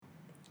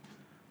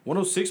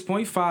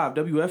106.5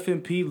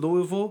 WFMP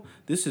Louisville.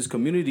 This is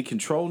Community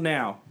Control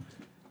Now.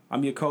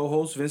 I'm your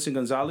co-host, Vincent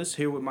Gonzalez,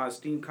 here with my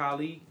esteemed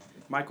colleague,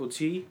 Michael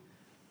T.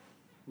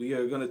 We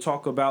are going to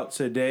talk about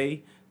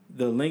today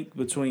the link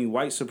between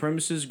white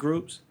supremacist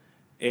groups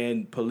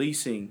and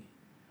policing,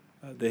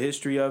 the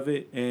history of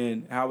it,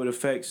 and how it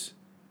affects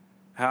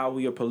how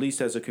we are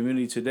policed as a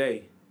community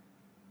today.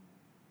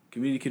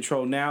 Community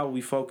Control Now,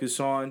 we focus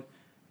on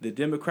the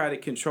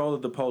democratic control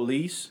of the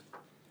police,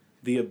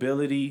 the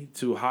ability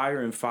to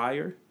hire and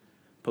fire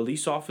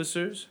police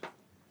officers,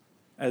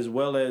 as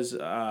well as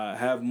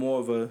have more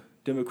of a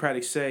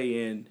democratic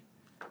say in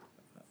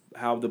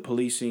how the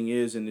policing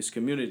is in this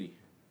community.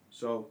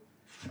 So,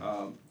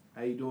 how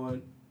you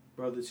doing,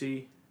 Brother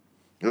T?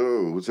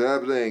 Oh, what's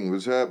happening?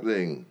 What's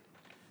happening?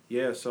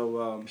 Yeah,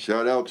 so...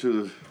 shout out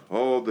to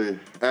all the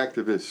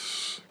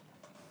activists.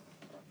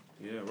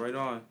 Yeah, right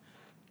on.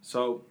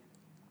 So,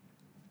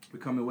 we're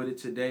coming with it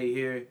today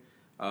here.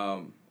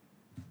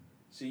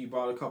 See, you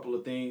brought a couple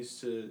of things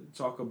to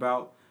talk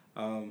about.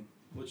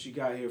 What you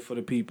got here for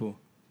the people?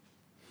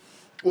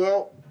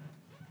 Well,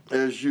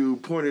 as you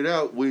pointed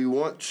out, we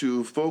want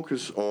to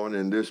focus on,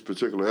 in this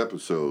particular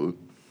episode,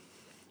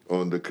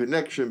 on the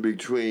connection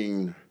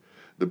between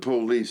the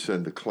police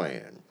and the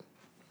Klan.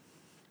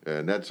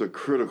 And that's a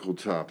critical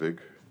topic,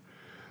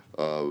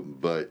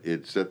 but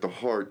it's at the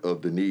heart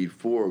of the need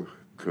for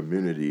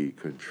community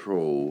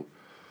control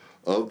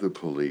of the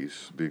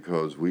police,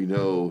 because we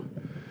know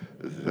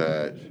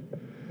that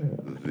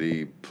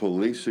the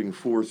policing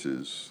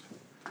forces,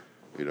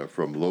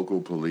 from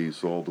local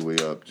police all the way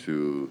up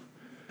to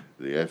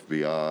the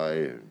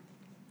FBI and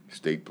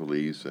state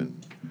police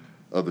and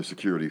other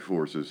security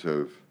forces,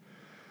 have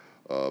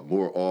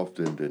more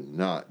often than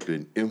not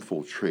been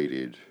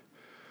infiltrated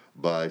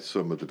by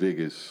some of the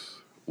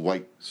biggest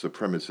white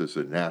supremacists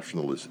and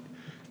nationalists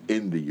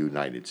in the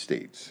United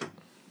States.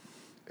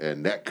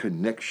 And that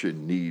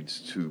connection needs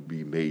to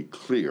be made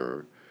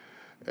clear,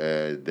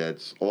 and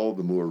that's all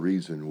the more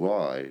reason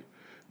why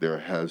there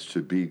has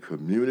to be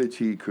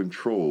community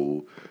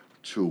control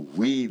to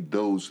weed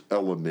those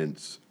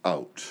elements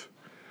out.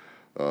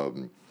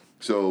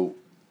 So,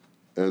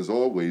 as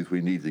always,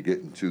 we need to get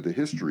into the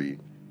history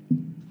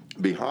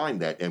behind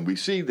that. And we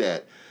see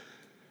that,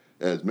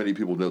 as many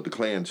people know, the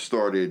Klan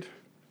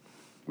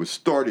was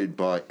started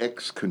by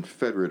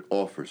ex-Confederate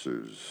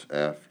officers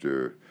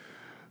after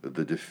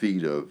the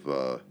defeat of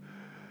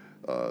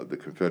the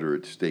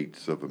Confederate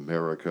States of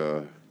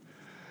America.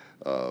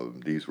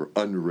 These were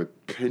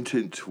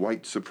unrepentant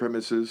white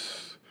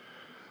supremacists,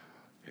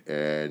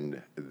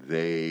 and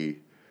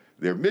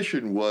their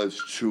mission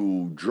was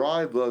to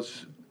drive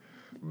us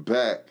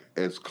back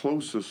as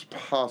close as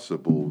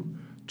possible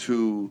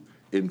to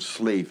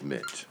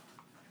enslavement,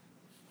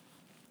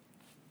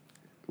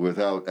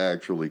 without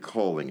actually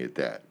calling it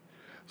that.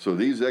 So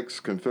these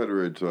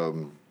ex-Confederate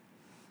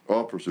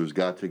officers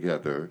got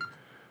together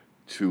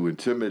to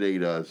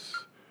intimidate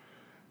us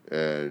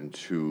and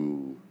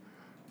to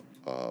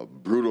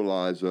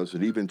brutalize us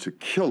and even to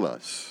kill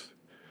us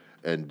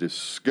and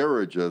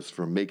discourage us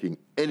from making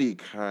any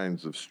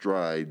kinds of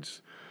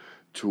strides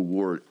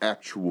toward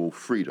actual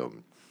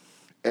freedom.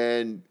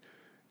 And,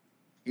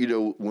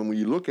 when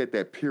we look at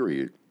that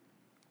period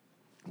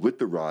with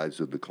the rise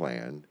of the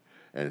Klan,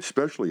 and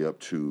especially up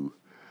to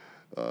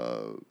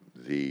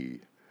the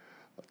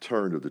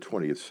turn of the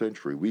 20th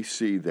century, we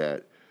see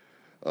that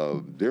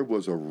there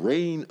was a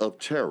reign of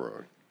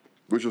terror,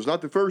 which was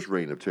not the first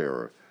reign of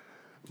terror,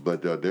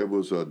 but there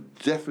was a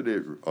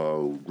definite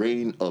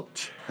reign of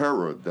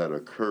terror that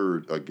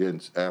occurred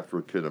against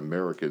African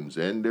Americans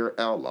and their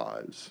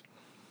allies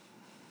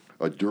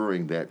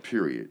during that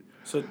period.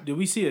 So did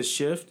we see a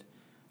shift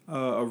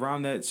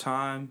around that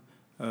time?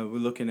 We're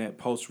looking at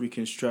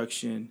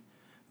post-Reconstruction,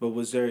 but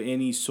was there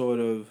any sort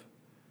of,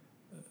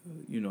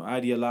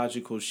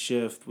 ideological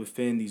shift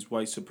within these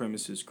white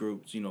supremacist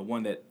groups,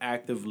 one that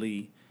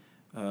actively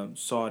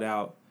sought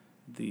out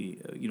the,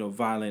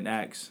 violent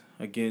acts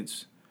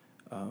against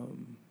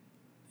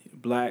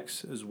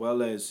blacks, as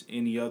well as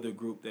any other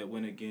group that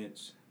went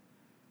against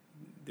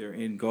their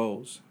end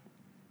goals?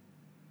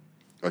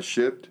 A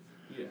shift?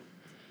 Yeah.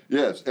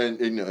 Yes,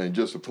 and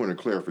just a point of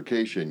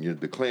clarification,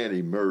 the Klan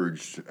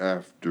emerged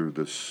after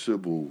the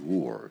Civil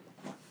War.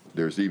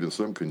 There's even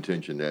some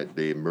contention that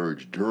they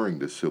emerged during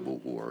the Civil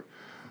War,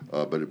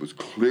 but it was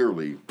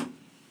clearly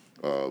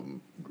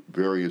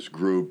various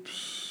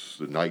groups,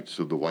 the Knights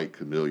of the White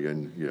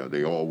Chameleon,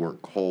 they all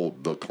weren't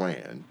called the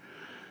Klan,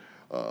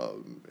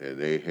 and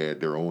they had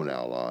their own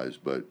allies,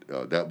 but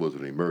that was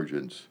an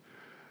emergence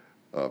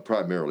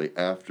primarily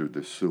after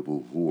the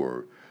Civil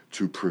War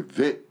to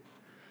prevent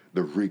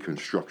the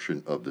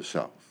Reconstruction of the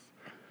South.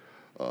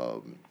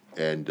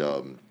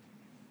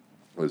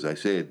 As I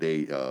said,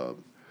 they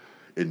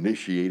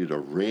initiated a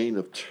reign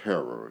of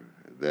terror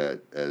that,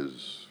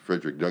 as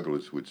Frederick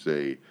Douglass would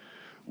say,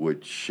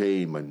 would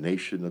shame a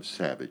nation of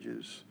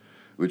savages,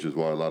 which is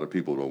why a lot of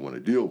people don't want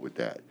to deal with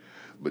that.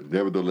 But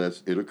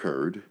nevertheless, it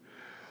occurred.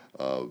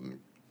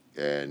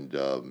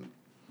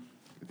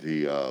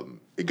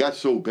 It got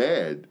so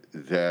bad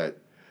that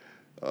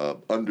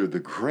under the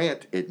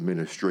Grant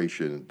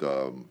administration,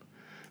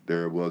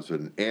 there was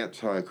an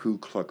anti-Ku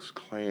Klux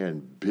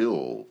Klan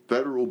bill,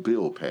 federal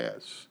bill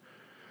passed,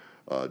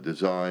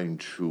 designed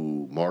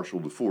to marshal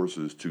the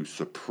forces to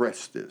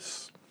suppress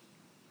this.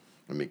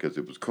 I mean, because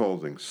it was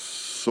causing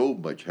so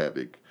much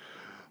havoc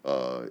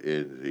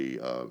in the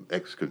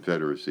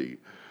ex-Confederacy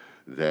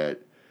that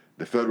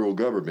the federal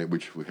government,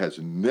 which has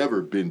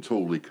never been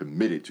totally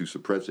committed to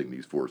suppressing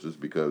these forces,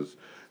 because,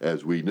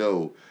 as we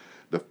know,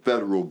 the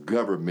federal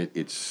government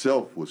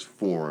itself was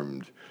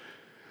formed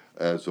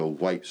as a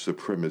white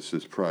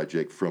supremacist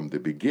project from the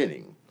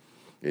beginning.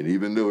 And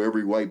even though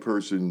every white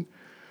person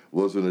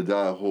wasn't a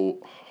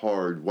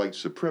die-hard white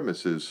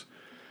supremacist,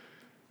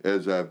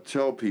 as I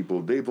tell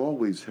people, they've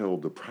always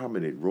held a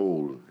prominent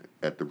role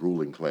at the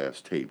ruling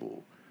class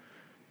table,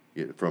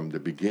 from the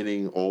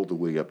beginning all the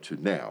way up to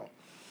now.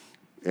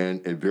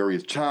 And at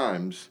various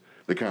times,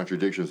 the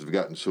contradictions have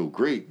gotten so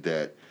great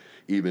that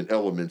even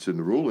elements in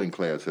the ruling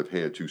class have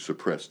had to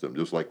suppress them,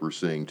 just like we're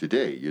seeing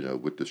today,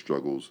 with the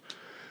struggles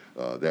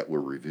that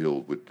were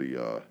revealed with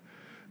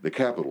the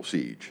Capitol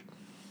siege.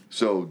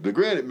 So the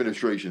Grant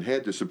administration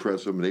had to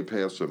suppress them, and they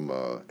passed some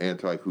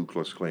anti-Ku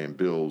Klux Klan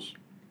bills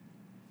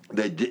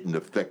that didn't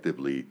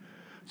effectively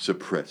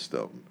suppress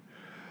them,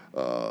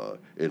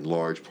 in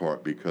large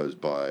part because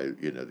by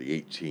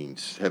the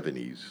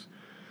 1870s,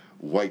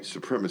 white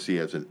supremacy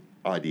as an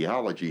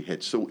ideology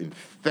had so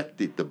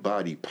infected the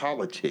body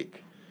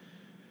politic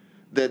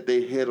that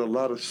they had a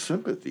lot of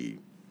sympathy,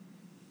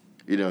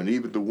 and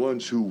even the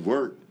ones who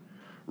weren't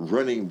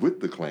running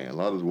with the Klan, a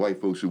lot of the white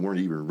folks who weren't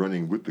even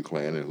running with the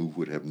Klan and who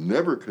would have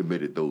never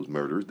committed those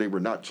murders, they were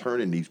not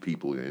turning these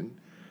people in.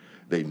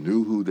 They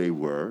knew who they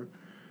were,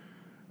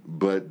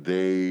 but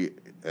they,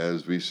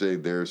 as we say,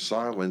 their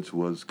silence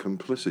was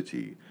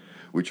complicity,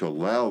 which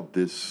allowed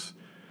this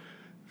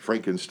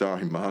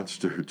Frankenstein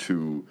monster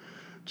to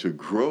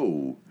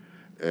grow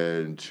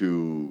and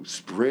to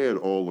spread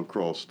all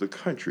across the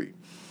country.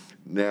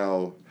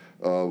 Now,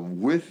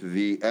 with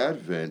the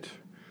advent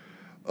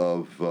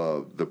of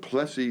the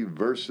Plessy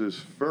versus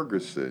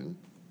Ferguson,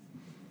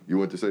 you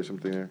want to say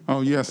something there?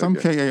 Oh, yes. Okay. I'm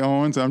K.A.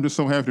 Owens. I'm just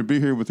so happy to be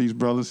here with these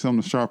brothers, some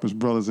of the sharpest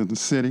brothers in the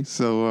city.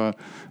 So,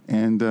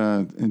 and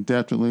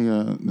definitely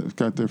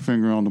got their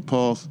finger on the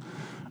pulse.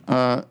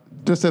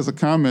 Just as a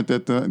comment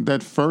that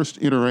that first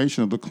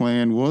iteration of the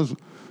Klan was,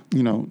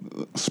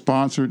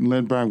 sponsored and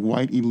led by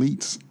white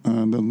elites,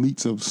 the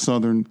elites of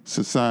Southern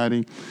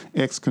society,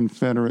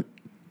 ex-Confederate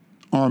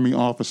Army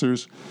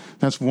officers.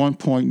 That's one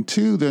point. And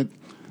two, that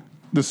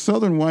the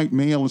Southern white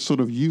male is sort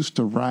of used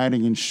to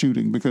rioting and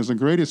shooting, because the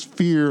greatest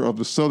fear of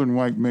the Southern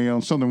white male,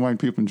 Southern white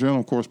people in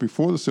general, of course,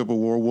 before the Civil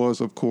War was,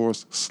 of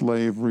course,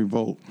 slave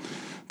revolt.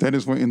 That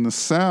is where in the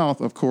South,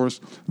 of course,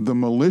 the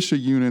militia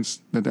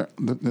units that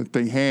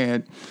they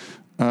had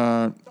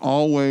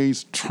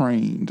always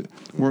trained.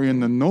 Where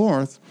in the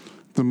North,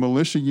 the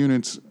militia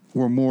units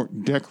were more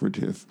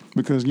decorative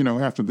because,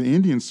 after the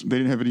Indians, they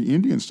didn't have any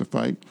Indians to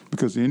fight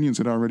because the Indians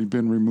had already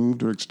been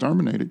removed or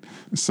exterminated.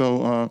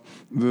 So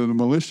the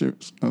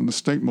militias, the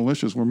state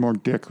militias were more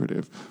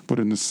decorative. But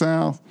in the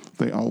South,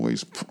 they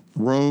always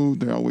rode,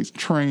 they always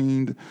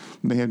trained.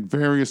 They had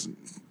various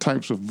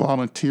types of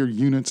volunteer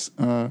units,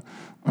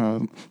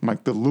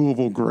 like the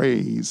Louisville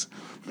Grays,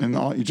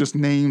 and just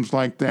names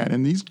like that.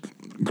 And these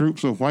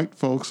groups of white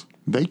folks,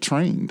 they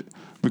trained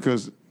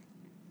because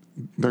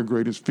their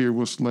greatest fear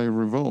was slave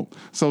revolt.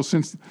 So of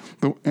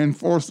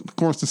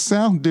course, the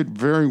South did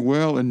very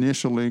well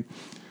initially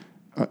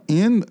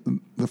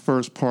in the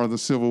first part of the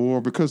Civil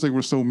War because they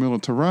were so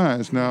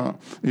militarized. Now,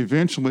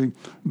 eventually,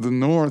 the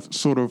North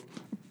sort of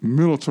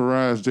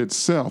militarized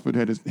itself. It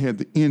had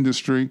the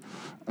industry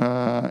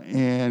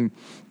and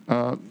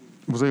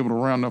was able to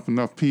round up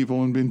enough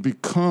people and then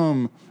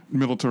become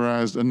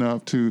militarized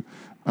enough to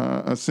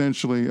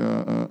essentially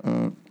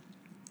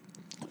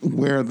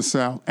wear the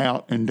South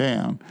out and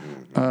down.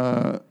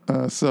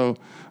 So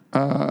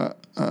the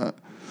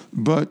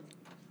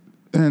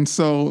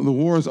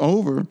war is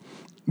over.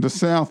 The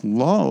South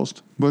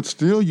lost, but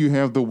still you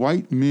have the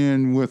white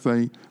men with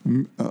a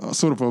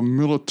sort of a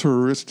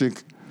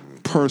militaristic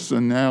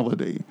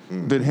personality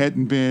that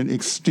hadn't been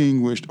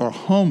extinguished or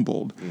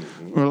humbled.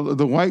 Well,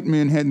 the white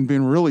men hadn't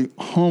been really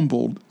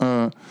humbled.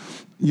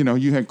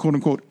 You had quote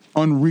unquote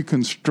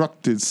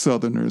unreconstructed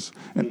Southerners,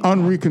 and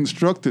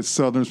unreconstructed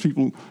Southerners,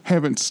 people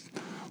haven't.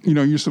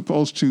 You're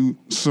supposed to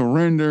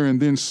surrender and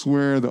then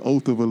swear the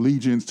oath of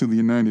allegiance to the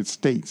United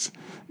States.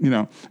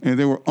 And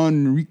they were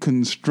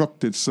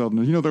unreconstructed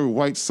Southerners. There were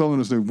white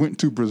Southerners that went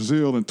to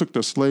Brazil and took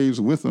their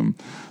slaves with them.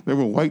 There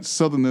were white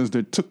Southerners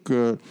that took,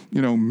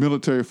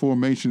 military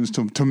formations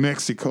to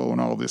Mexico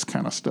and all this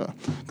kind of stuff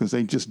because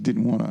they just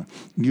didn't want to,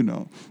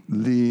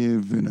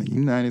 live in the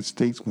United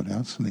States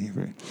without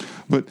slavery.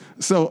 But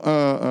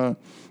so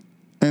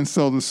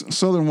the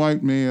Southern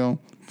white male,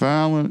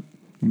 violent,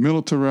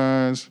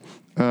 militarized.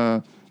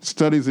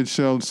 Studies that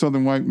show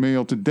Southern white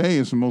male today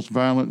is the most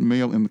violent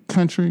male in the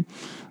country.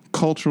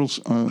 cultural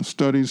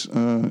studies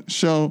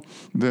show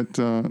that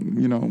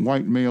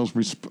white males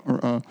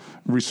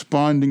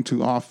responding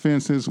to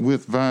offenses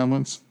with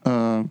violence.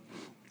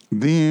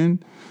 Then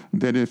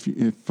that if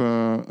you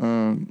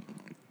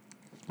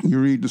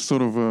read the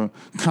sort of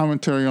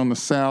commentary on the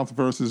South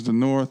versus the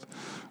North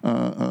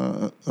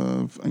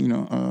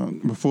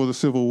before the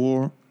Civil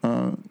War,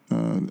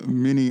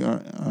 many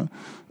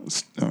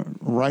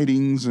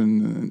writings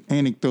and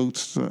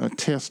anecdotes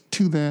attest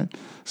to that.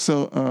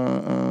 So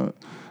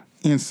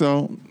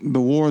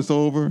the war is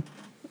over.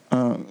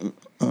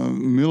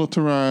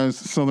 Militarized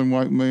Southern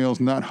white males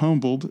not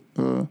humbled,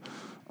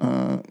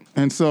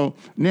 and so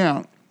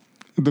now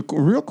the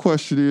real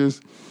question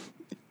is,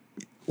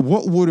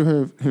 what would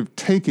have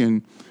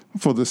taken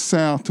for the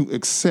South to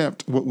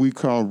accept what we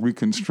call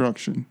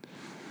Reconstruction?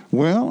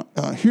 Well,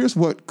 here's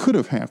what could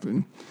have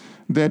happened.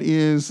 That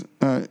is,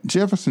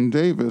 Jefferson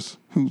Davis,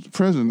 who's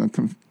president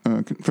of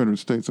the Confederate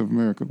States of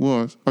America,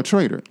 was a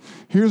traitor.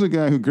 Here's a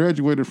guy who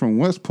graduated from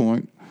West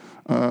Point,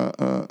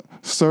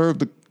 served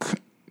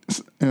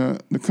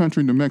the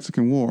country in the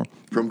Mexican War.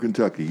 From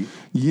Kentucky.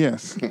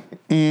 Yes.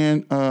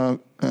 And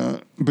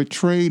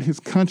betrayed his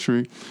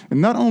country.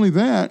 And not only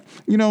that,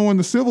 when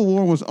the Civil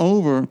War was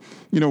over,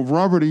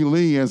 Robert E.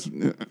 Lee, at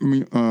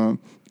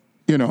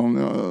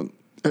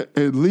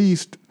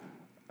least,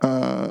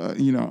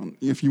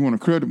 if you want to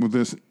credit with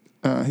this,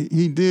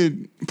 he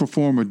did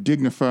perform a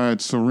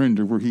dignified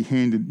surrender where he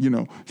handed,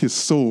 his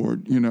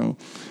sword.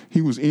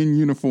 He was in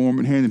uniform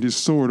and handed his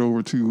sword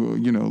over to,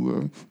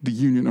 the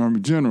Union Army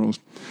generals.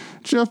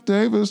 Jeff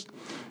Davis,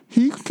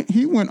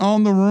 he went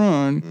on the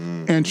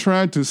run and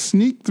tried to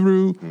sneak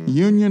through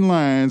Union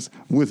lines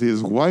with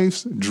his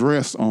wife's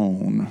dress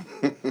on.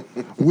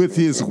 With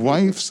his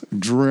wife's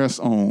dress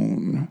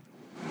on.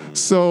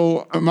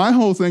 So my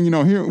whole thing,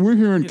 we're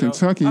here in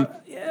Kentucky.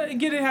 I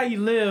get it how you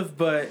live,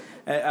 but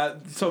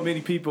so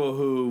many people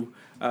who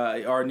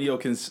are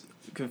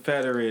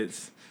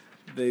neo-Confederates,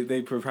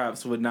 they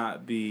perhaps would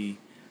not be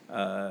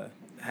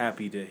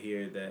happy to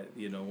hear that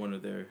one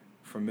of their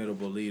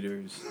formidable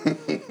leaders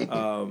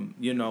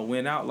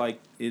went out like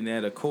in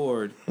that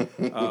accord.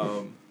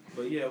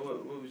 But yeah,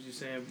 what was you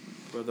saying,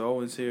 Brother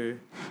Owens here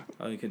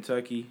in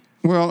Kentucky?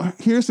 Well,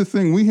 here's the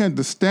thing. We had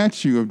the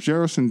statue of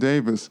Jefferson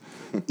Davis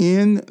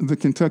in the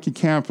Kentucky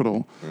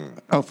Capitol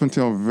up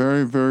until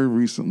very, very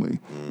recently.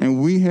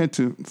 And we had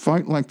to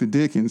fight like the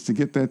Dickens to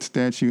get that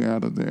statue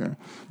out of there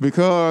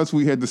because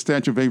we had the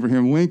statue of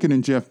Abraham Lincoln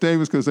and Jeff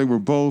Davis because they were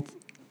both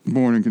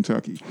born in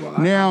Kentucky. Wow.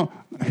 Now,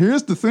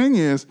 here's the thing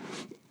is,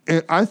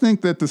 I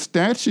think that the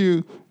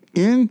statue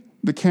in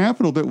the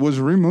Capitol that was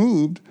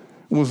removed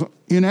was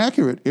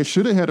inaccurate. It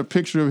should have had a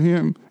picture of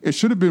him. It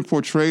should have been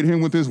portrayed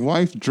him with his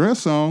wife's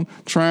dress on,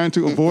 trying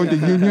to avoid the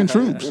Union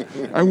troops.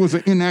 It was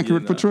an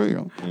inaccurate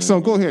portrayal. So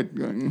go ahead.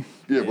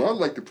 Yeah, well, I'd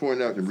like to point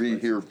out and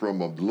read here from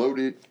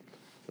Loaded,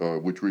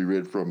 which we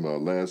read from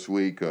last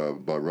week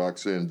by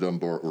Roxanne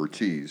Dunbar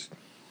Ortiz,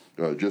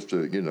 just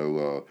to,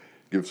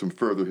 give some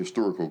further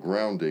historical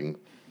grounding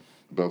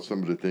about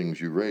some of the things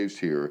you raised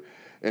here.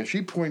 And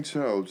she points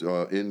out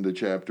in the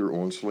chapter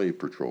on slave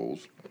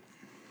patrols,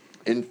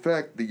 in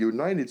fact, the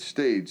United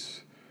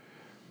States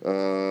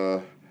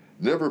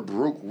never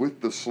broke with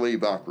the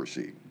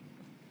slaveocracy,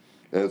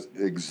 as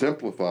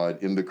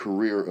exemplified in the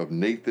career of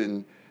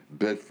Nathan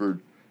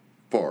Bedford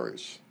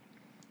Forrest.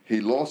 He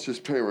lost his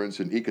parents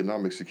and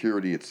economic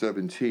security at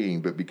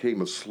 17, but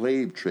became a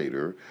slave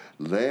trader,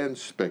 land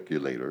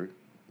speculator,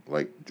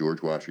 like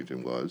George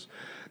Washington was,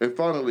 and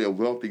finally a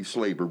wealthy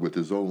slaver with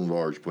his own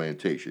large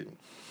plantation.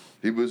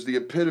 He was the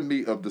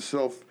epitome of the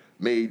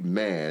self-made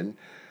man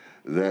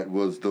that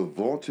was the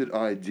vaunted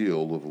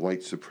ideal of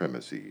white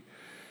supremacy.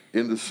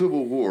 In the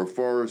Civil War,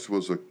 Forrest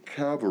was a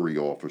cavalry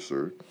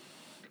officer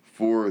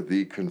for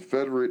the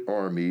Confederate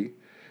Army,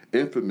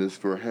 infamous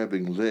for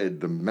having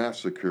led the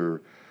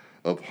massacre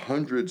of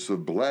hundreds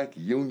of black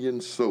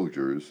Union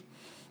soldiers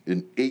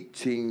in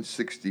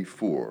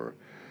 1864,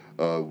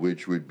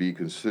 which would be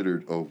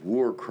considered a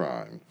war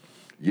crime.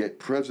 Yet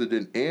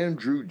President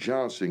Andrew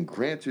Johnson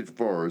granted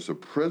Forrest a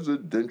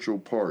presidential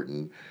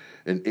pardon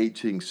in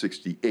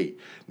 1868.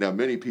 Now,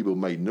 many people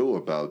might know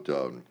about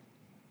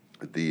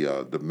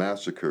the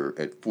massacre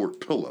at Fort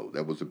Pillow.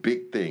 That was a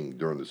big thing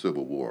during the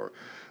Civil War.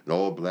 An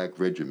all-black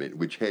regiment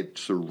which had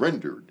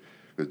surrendered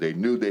because they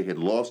knew they had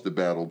lost the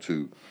battle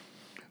to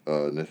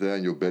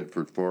Nathaniel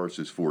Bedford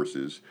Forrest's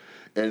forces,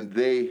 and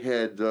they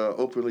had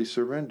openly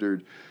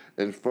surrendered,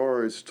 and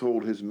Forrest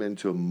told his men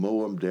to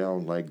mow them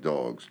down like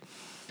dogs.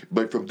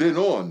 But from then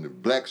on,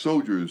 black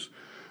soldiers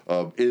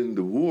in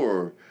the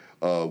war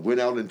went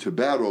out into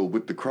battle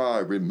with the cry,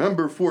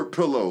 "Remember Fort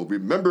Pillow,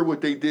 remember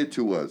what they did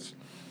to us."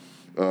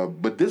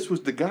 But this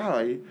was the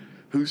guy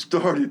who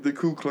started the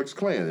Ku Klux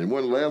Klan. And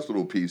one last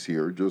little piece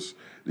here, just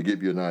to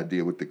give you an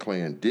idea what the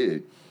Klan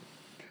did.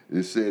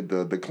 It said,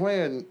 the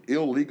Klan,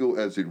 illegal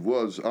as it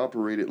was,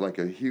 operated like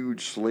a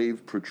huge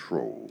slave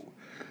patrol,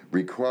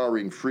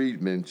 requiring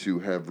freedmen to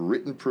have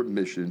written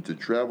permission to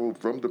travel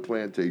from the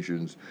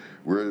plantations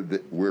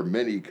where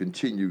many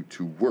continued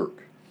to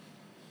work.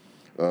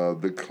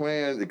 The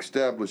Klan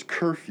established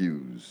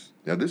curfews.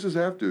 Now, this is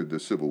after the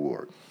Civil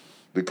War.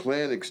 The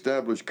Klan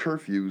established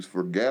curfews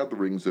for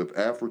gatherings of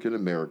African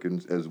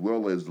Americans as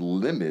well as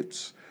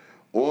limits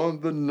on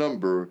the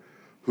number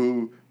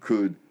who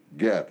could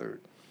gather.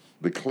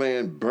 The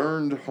Klan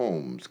burned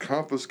homes,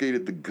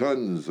 confiscated the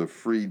guns of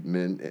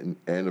freedmen,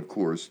 and of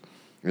course,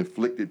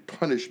 inflicted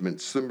punishment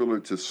similar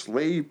to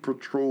slave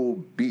patrol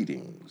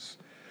beatings,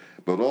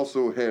 but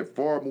also had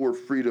far more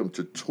freedom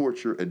to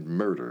torture and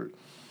murder,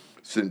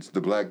 since the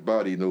black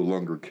body no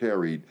longer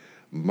carried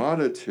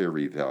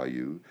monetary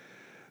value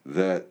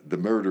that the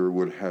murderer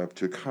would have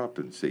to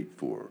compensate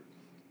for.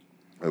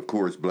 Of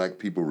course, black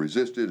people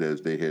resisted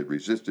as they had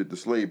resisted the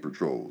slave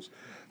patrols.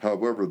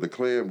 However, the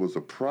Klan was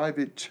a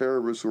private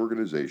terrorist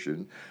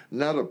organization,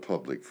 not a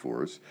public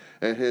force,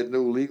 and had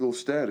no legal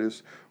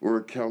status or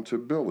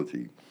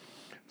accountability.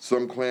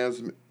 Some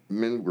Klansmen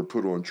were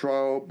put on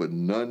trial, but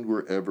none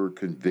were ever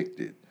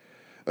convicted.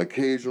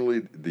 Occasionally,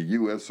 the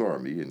U.S.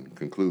 Army, in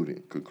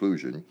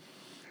conclusion,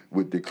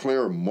 would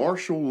declare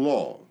martial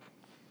law.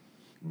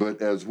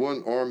 But as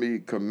one Army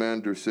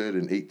commander said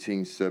in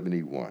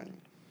 1871,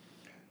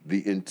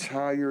 the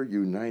entire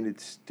United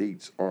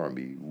States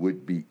Army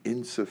would be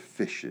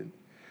insufficient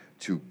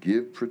to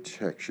give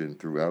protection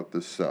throughout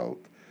the South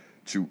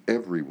to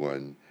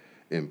everyone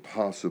in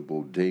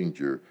possible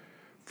danger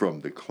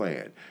from the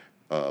Klan,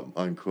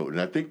 unquote.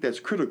 And I think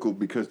that's critical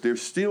because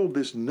there's still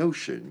this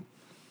notion,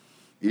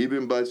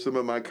 even by some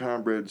of my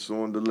comrades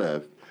on the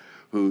left,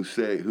 who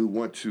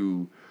want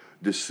to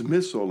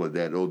dismiss all of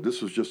that. Oh,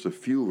 this was just a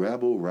few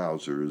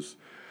rabble-rousers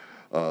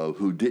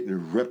who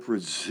didn't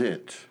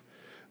represent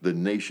the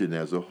nation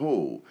as a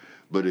whole.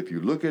 But if you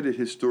look at it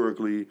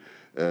historically,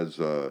 as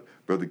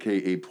Brother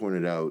K.A.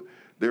 pointed out,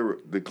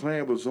 the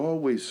Klan was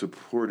always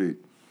supported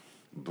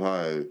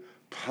by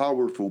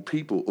powerful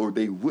people, or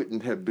they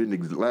wouldn't have been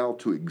allowed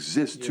to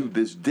exist to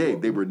this day.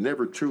 They were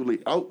never truly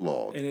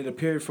outlawed. And it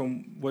appeared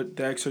from what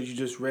the excerpt you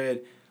just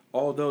read,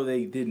 although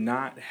they did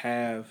not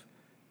have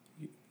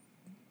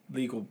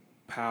legal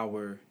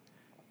power,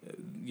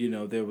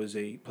 there was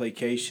a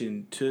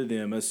placation to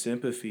them, a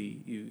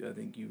sympathy. I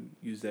think you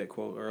used that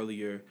quote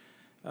earlier,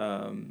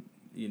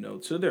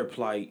 to their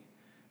plight,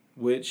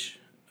 which,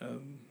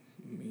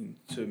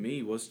 to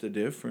me, what's the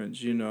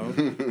difference,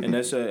 And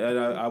that's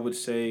I would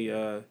say,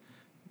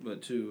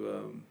 but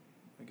to,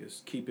 I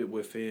guess, keep it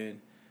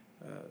within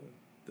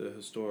the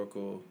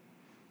historical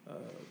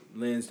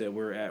lens that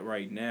we're at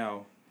right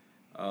now.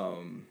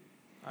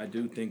 I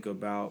do think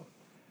about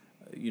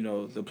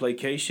the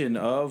placation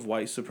of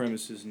white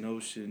supremacist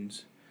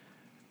notions,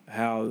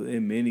 how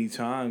in many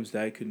times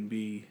that can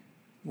be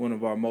one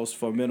of our most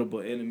formidable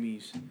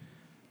enemies,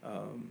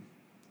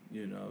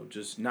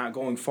 just not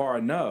going far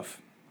enough,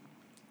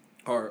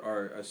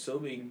 or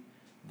assuming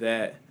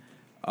that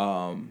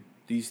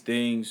these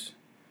things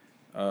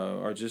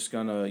are just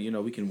gonna,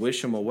 we can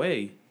wish them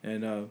away.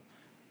 And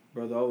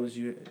Brother Owens,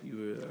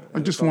 I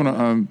just want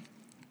to,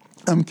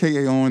 I'm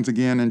K.A. Owens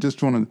again, and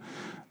just want to,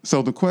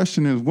 so the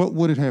question is, what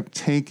would it have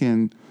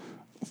taken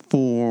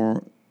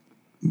for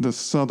the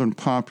Southern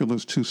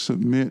populace to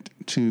submit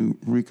to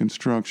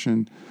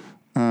Reconstruction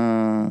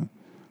and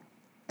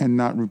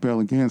not rebel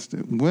against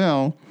it?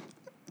 Well,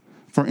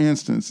 for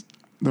instance,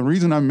 the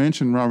reason I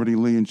mentioned Robert E.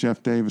 Lee and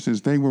Jeff Davis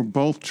is they were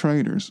both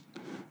traitors.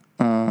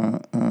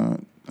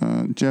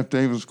 Jeff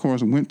Davis, of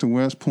course, went to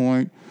West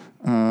Point.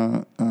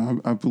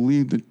 I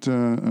believe that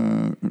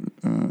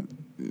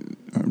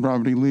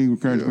Robert E. Lee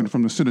graduated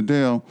from the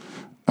Citadel.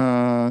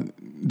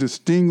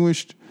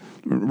 Distinguished.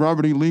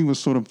 Robert E. Lee was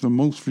sort of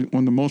one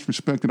of the most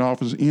respected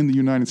officers in the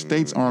United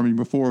States Army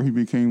before he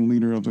became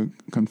leader of the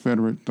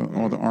Confederate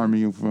or the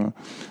Army of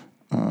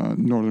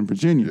Northern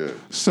Virginia. Yeah.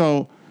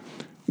 So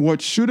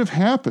what should have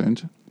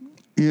happened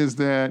is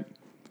that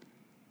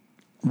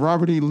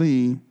Robert E.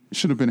 Lee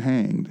should have been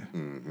hanged.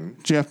 Mm-hmm.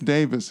 Jeff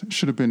Davis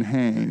should have been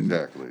hanged.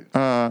 Exactly.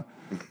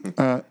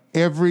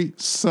 Every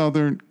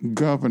Southern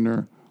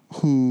governor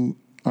who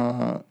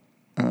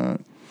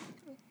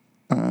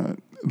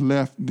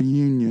left the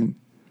Union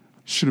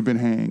should have been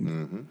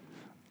hanged.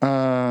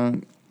 Mm-hmm.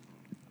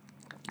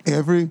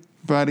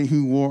 Everybody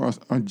who wore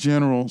a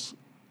general's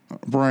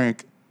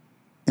rank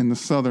in the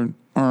Southern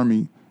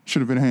Army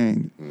should have been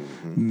hanged.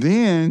 Mm-hmm.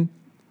 Then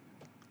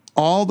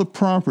all the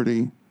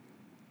property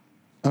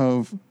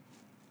of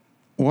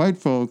white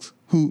folks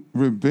who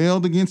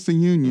rebelled against the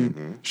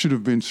Union should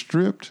have been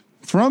stripped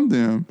from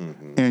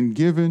them and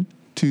given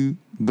to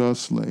the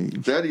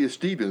slaves. Thaddeus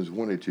Stevens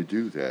wanted to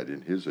do that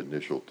in his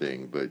initial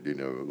thing, but,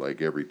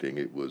 like everything,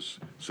 it was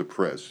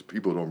suppressed.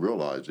 People don't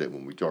realize that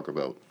when we talk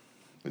about,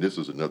 and this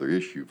is another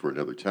issue for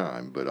another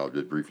time, but I'll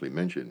just briefly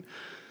mention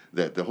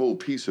that the whole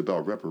piece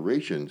about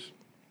reparations,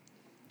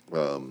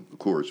 of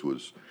course,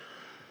 was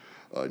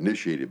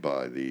initiated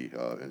by the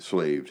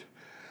enslaved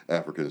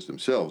Africans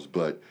themselves,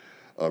 but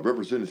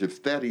Representative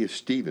Thaddeus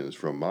Stevens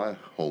from my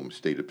home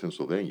state of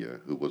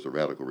Pennsylvania, who was a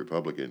radical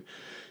Republican,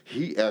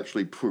 he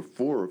actually put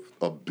forth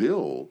a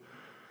bill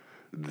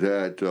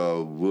that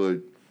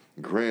would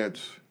grant,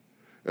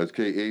 as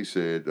K.A.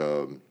 said,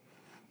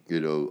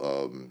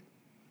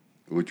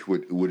 which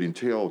would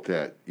entail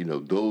that,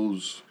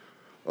 those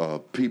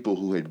people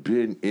who had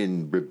been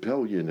in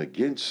rebellion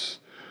against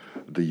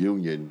the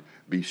Union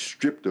be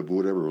stripped of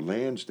whatever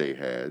lands they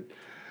had,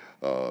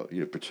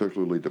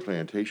 particularly the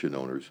plantation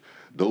owners.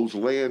 Those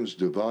lands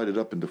divided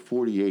up into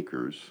 40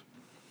 acres.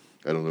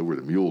 I don't know where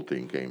the mule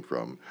thing came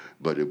from,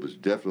 but it was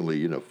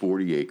definitely,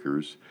 40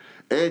 acres.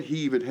 And he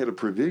even had a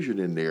provision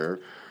in there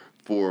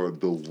for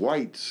the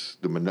whites,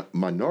 the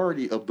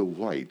minority of the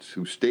whites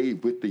who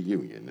stayed with the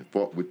Union and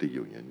fought with the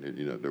Union.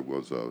 And, there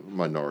was a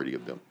minority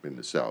of them in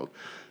the South.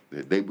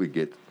 That they would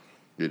get,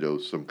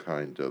 some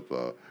kind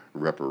of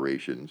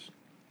reparations.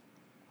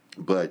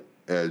 But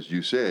as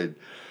you said,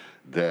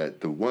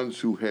 that the ones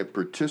who had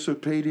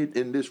participated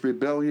in this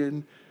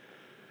rebellion,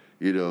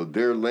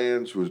 their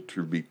lands was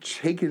to be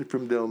taken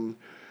from them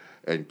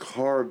and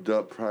carved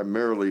up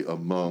primarily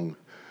among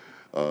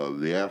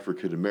the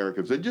African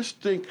Americans. And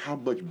just think how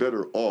much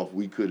better off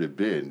we could have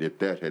been if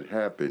that had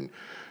happened,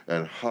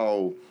 and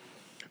how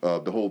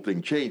the whole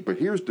thing changed. But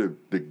here's the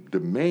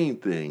main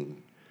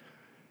thing,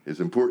 as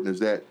important as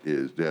that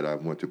is, that I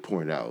want to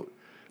point out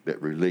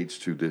that relates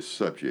to this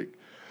subject.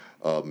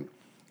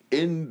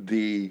 In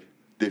the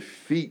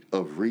defeat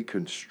of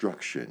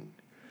Reconstruction,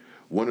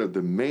 one of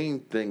the main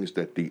things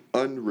that the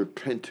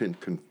unrepentant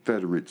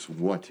Confederates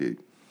wanted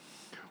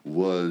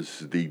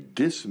was the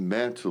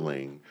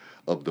dismantling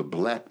of the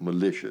black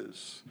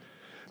militias.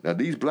 Now,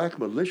 these black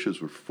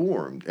militias were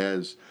formed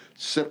as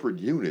separate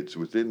units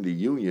within the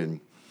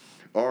Union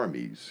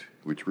armies,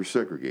 which were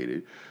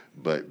segregated,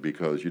 but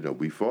because,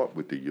 we fought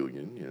with the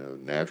Union,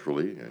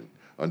 naturally and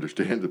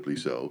understandably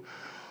so,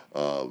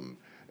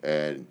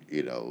 and,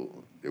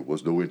 there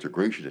was no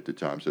integration at the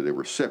time, so they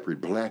were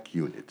separate black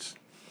units.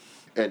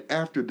 And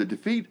after the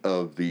defeat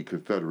of the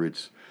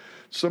Confederates,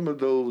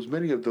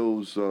 many of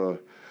those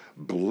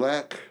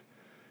black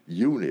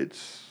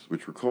units,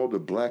 which were called the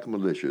black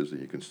militias, and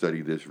you can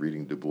study this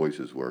reading Du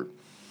Bois's work,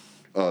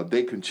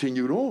 they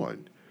continued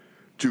on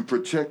to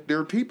protect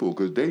their people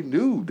because they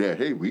knew that,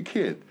 hey, we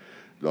can't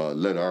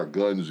let our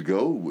guns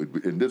go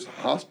in this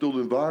hostile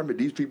environment.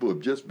 These people have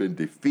just been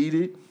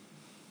defeated,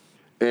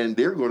 and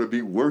they're going to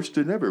be worse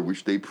than ever,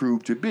 which they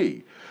proved to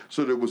be.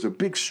 So there was a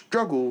big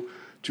struggle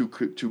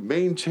to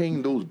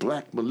maintain those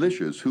black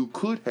militias who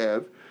could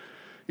have,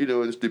 and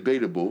it's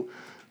debatable,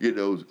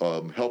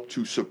 helped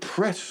to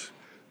suppress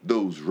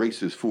those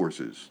racist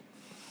forces.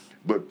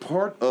 But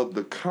part of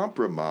the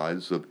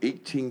compromise of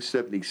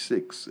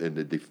 1876 and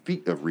the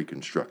defeat of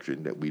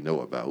Reconstruction that we know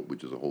about,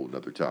 which is a whole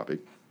other topic,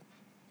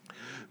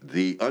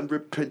 the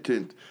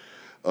unrepentant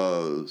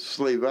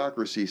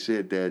slaveocracy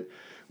said that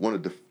one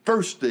of the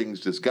first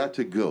things that's got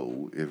to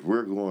go if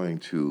we're going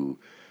to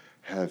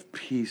have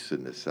peace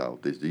in the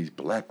South is these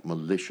black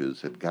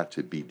militias have got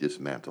to be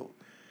dismantled.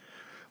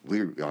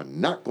 We are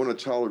not going to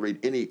tolerate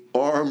any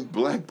armed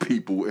black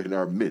people in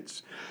our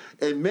midst.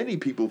 And many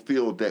people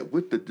feel that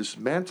with the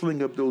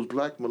dismantling of those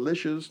black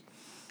militias,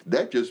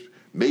 that just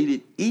made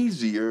it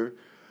easier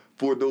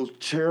for those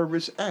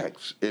terrorist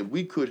acts. And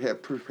we could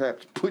have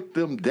perhaps put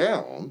them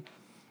down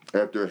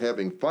after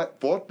having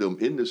fought them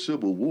in the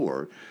Civil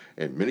War.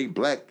 And many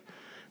black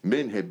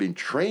men had been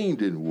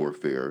trained in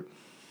warfare.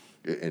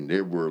 And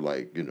there were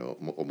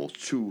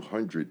almost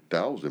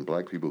 200,000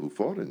 black people who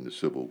fought in the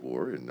Civil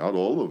War, and not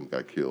all of them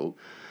got killed.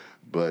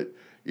 But,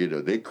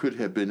 they could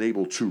have been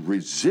able to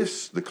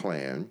resist the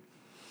Klan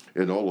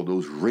and all of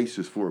those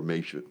racist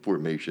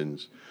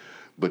formations.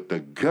 But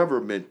the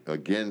government,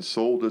 again,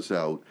 sold us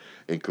out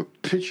and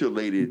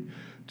capitulated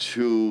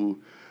to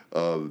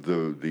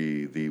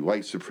the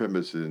white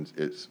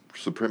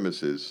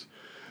supremacists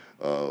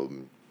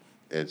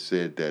and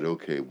said that,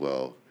 okay,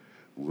 well,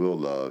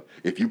 we'll,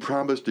 if you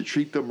promise to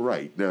treat them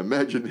right. Now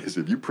imagine this,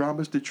 if you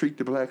promise to treat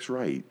the blacks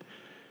right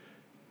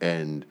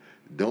and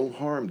don't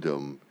harm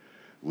them,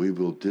 we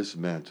will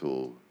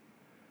dismantle,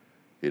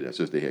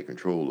 since they had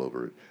control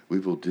over it, we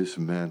will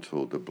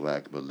dismantle the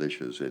black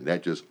militias. And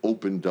that just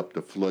opened up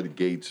the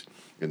floodgates,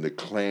 and the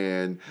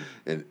Klan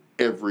and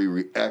every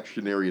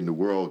reactionary in the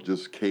world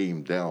just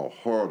came down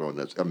hard on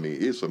us. I mean,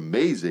 it's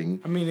amazing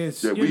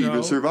that we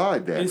even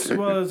survived that.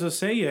 As I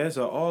say, it's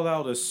an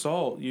all-out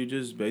assault. You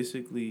just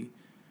basically,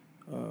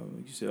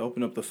 like you said,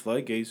 open up the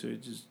floodgates, or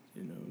just,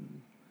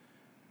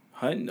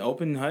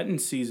 open hunting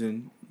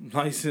season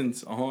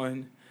license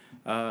on,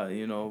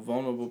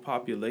 vulnerable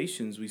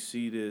populations. We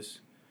see this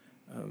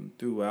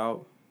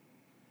throughout,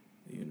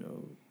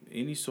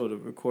 any sort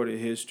of recorded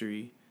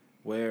history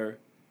where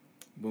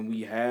when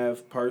we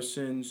have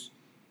persons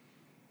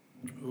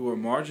who are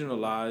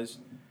marginalized,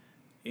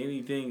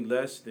 anything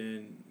less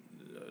than,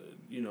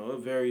 at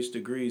various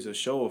degrees, a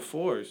show of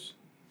force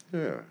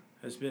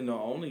has been the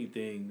only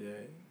thing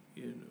that,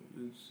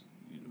 has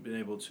been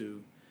able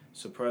to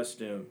suppress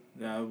them.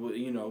 Now,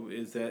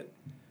 is that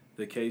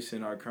the case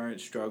in our current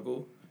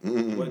struggle?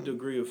 Mm-hmm. What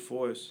degree of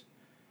force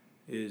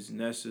is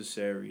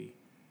necessary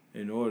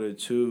in order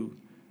to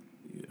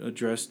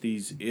address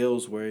these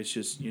ills where it's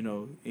just,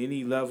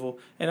 any level?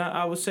 And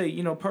I would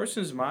say,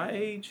 persons my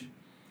age,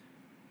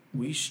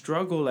 we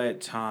struggle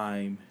at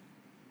time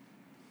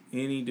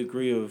any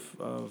degree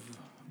of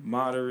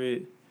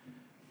moderate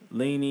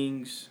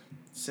leanings,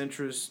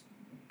 centrist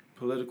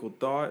political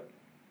thought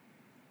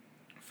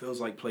feels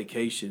like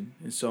placation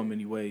in so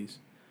many ways.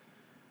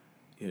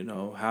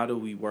 How do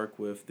we work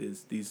with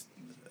these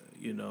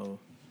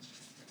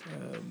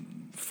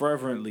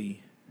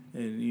fervently,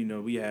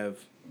 and we have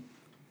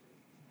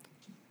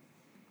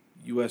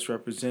U.S.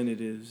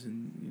 representatives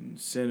and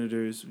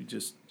senators. We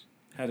just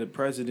had a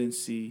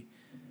presidency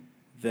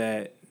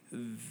that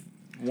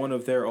one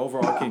of their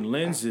overarching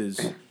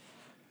lenses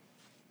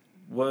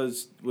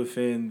was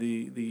within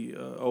the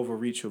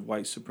overreach of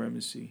white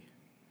supremacy.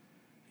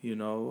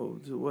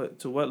 To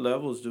what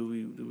levels do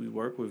we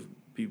work with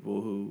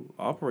people who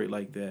operate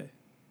like that?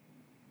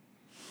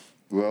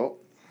 Well,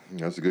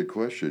 that's a good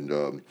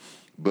question.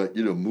 But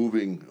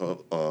moving,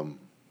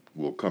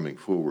 coming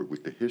forward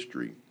with the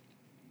history,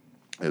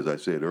 as I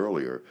said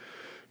earlier,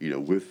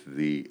 with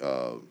the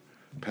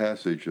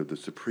passage of the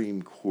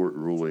Supreme Court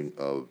ruling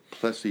of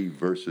Plessy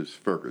versus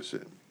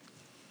Ferguson,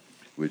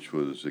 which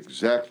was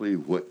exactly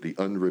what the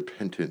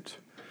unrepentant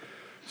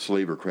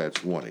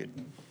slaverocrats wanted,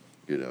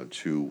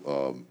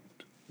 to,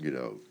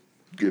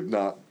 if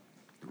not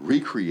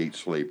recreate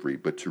slavery,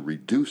 but to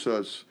reduce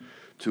us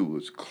to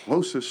as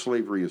close to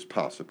slavery as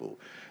possible.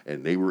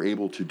 And they were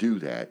able to do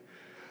that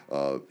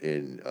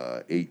in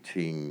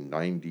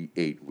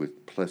 1898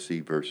 with Plessy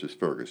versus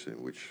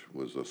Ferguson, which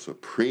was a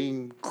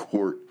Supreme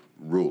Court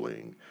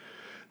ruling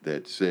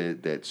that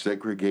said that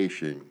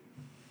segregation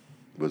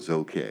was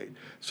okay.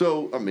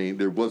 So,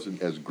 there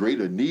wasn't as great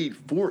a need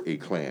for a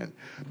Klan,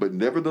 but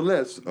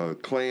nevertheless, a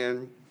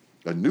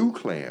new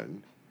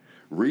Klan,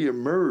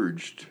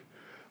 reemerged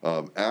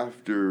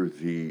after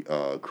the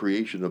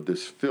creation of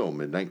this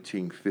film in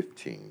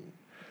 1915,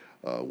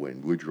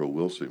 when Woodrow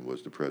Wilson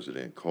was the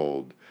president,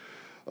 called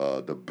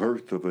The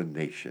Birth of a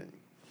Nation,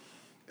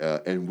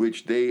 in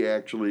which they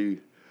actually,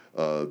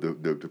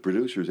 the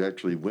producers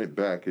actually went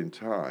back in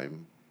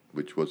time,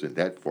 which wasn't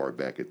that far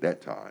back at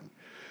that time,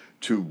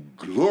 to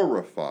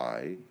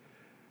glorify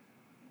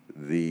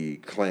the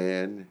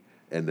Klan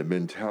and the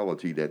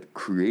mentality that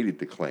created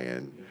the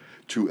Klan,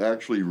 to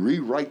actually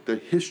rewrite the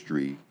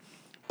history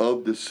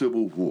of the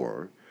Civil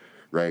War,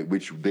 right,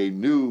 which they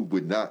knew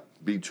would not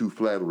be too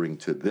flattering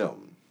to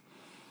them,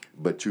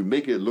 but to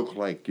make it look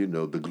like,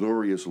 the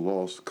glorious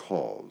lost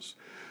cause,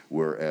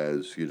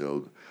 whereas,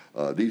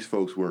 these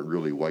folks weren't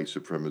really white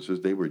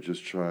supremacists. They were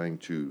just trying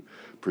to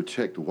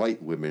protect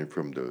white women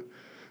from the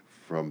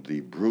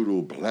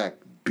brutal black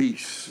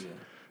beasts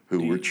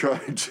who were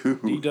trying to...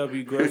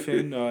 D.W.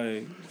 Griffin.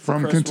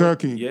 From Crestwood,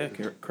 Kentucky. Yeah,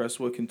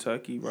 Crestwood,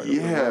 Kentucky. Right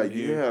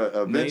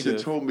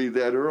Vincent told me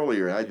that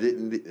earlier. I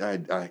didn't...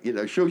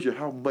 it shows you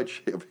how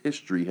much of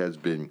history has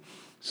been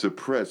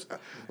suppressed.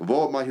 Of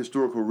all my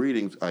historical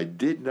readings, I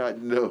did not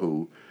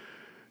know...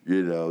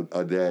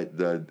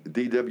 that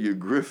D.W.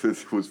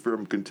 Griffith was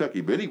from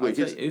Kentucky. But anyway,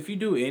 if you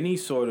do any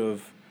sort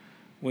of,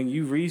 when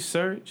you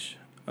research,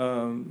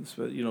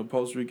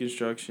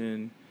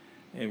 post-Reconstruction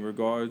in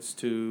regards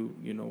to,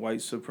 white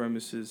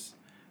supremacist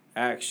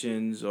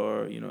actions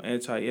or,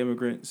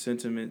 anti-immigrant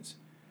sentiments,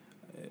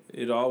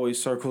 it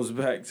always circles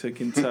back to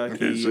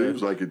Kentucky. It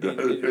seems like it does.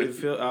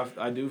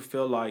 I do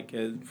feel like,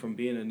 from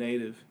being a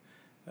native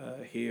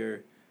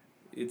here,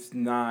 it's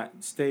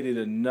not stated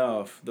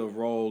enough the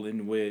role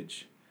in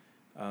which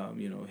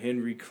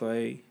Henry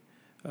Clay,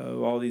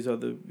 all these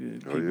other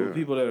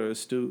people that are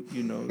astute,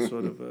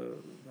 sort of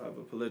have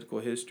a political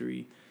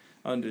history,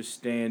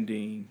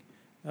 understanding,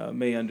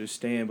 may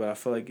understand, but I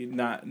feel like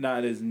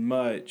not as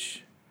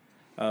much,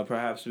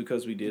 perhaps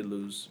because we did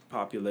lose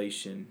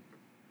population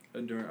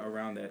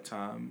around that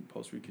time,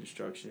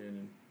 post-Reconstruction,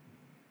 and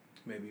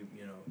maybe,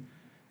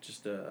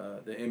 just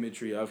the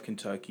imagery of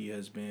Kentucky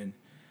has been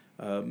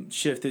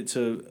shifted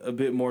to a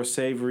bit more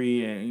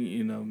savory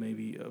and,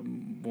 maybe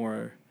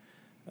more...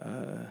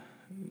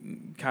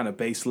 kind of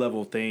base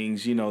level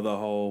things, the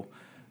whole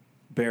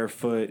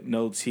barefoot,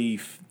 no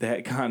teeth,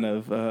 that kind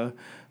of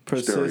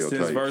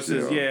persistence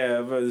versus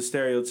the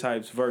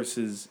stereotypes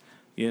versus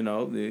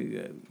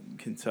the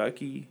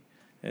Kentucky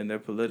and their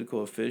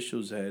political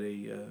officials had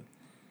a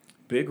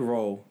big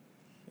role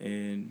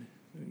in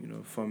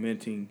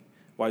fomenting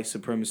white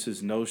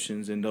supremacist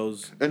notions and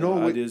those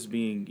ideas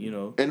being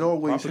and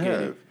always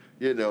propagated.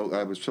 have.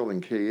 I was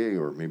telling KA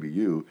or maybe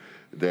you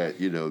that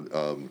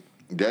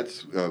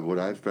that's what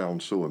I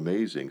found so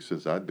amazing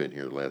since I've been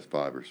here the last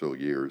 5 or so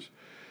years,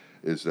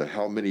 is that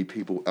how many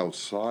people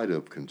outside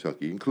of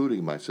Kentucky,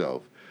 including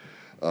myself,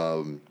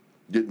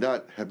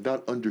 have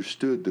not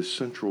understood the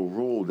central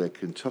role that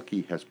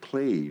Kentucky has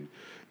played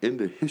in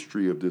the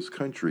history of this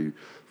country,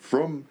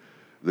 from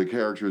the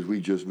characters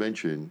we just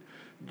mentioned,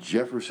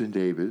 Jefferson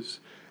Davis,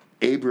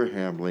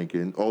 Abraham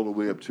Lincoln, all the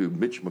way up to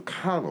Mitch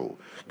McConnell.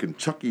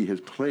 Kentucky has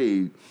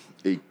played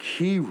a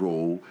key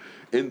role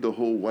in the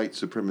whole white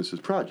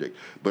supremacist project.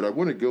 But I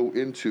want to go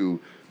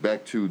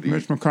back to the...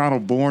 Mitch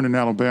McConnell, born in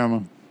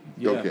Alabama.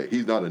 Yeah. Okay,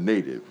 he's not a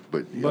native,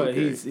 but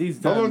okay.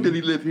 he's How long done- did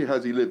he live here?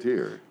 Has he lived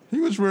here? He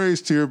was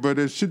raised here, but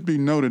it should be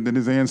noted that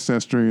his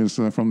ancestry is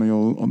from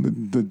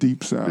the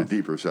deep south. The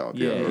deeper south.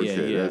 Yeah,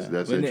 Okay, yeah.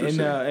 That's and,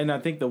 interesting. And I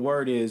think the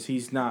word is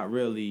he's not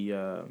really.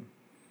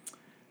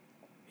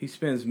 He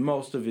spends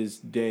most of his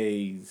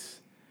days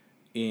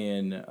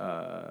in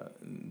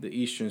the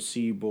Eastern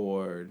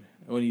Seaboard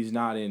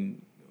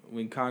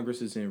when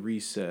Congress is in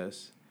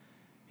recess.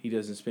 He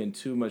doesn't spend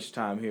too much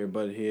time here,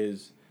 but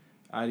his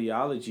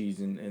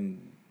ideologies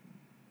and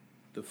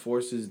the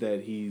forces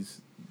that he's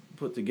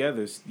put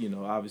together,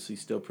 obviously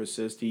still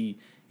persist.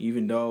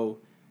 Even though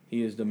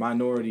he is the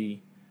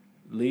minority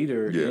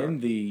leader in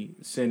the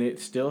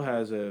Senate, still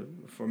has a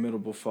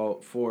formidable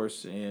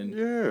force and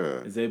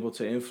is able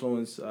to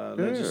influence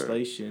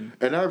legislation.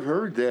 And I've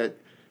heard that,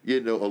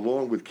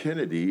 along with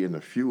Kennedy and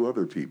a few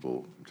other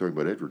people, I'm talking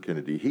about Edward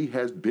Kennedy, he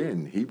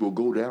will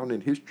go down in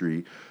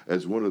history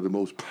as one of the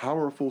most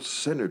powerful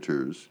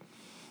senators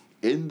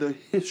in the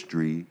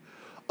history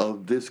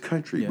of this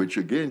country, which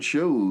again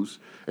shows,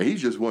 and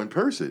he's just one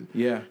person.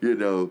 Yeah.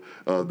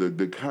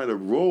 The kind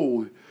of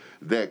role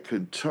that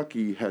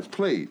Kentucky has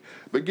played.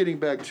 But getting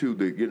back to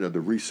the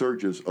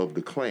resurgence of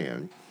the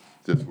Klan,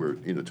 since we're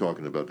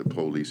talking about the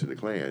police and the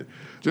Klan,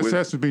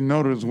 has to be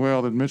noted as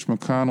well that Mitch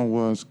McConnell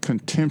was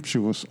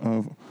contemptuous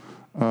of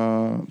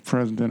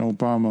President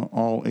Obama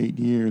all 8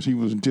 years. He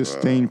was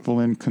disdainful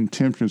and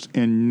contemptuous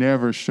and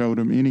never showed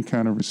him any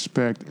kind of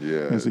respect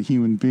as a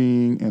human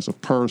being, as a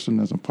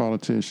person, as a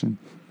politician.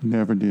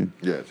 Never did.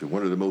 Yes, and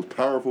one of the most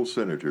powerful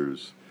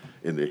senators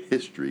in the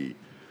history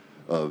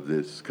of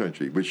this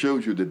country, which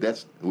shows you that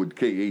that's what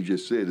K.A.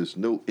 just said is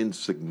no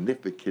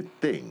insignificant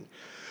thing.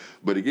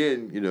 But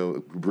again,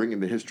 bringing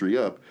the history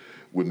up,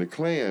 when the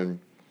Klan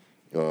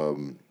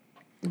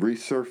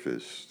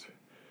resurfaced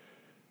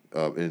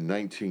in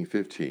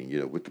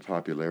 1915, with the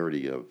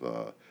popularity of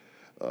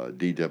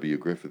D.W.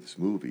 Griffith's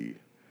movie,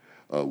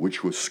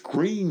 which was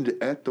screened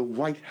at the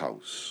White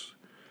House.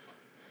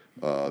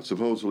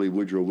 Supposedly,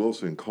 Woodrow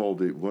Wilson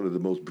called it one of the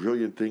most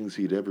brilliant things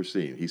he'd ever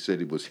seen. He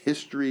said it was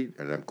history,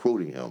 and I'm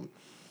quoting him,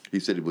 he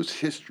said it was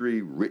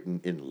history written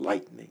in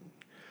lightning.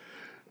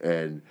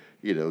 And,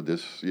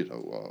 this,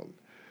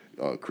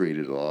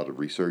 created a lot of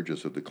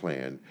resurgence of the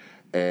Klan.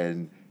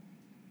 And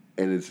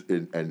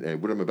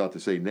what I'm about to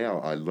say now,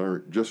 I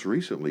learned just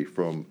recently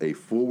from a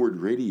Forward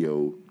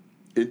Radio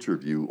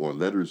interview on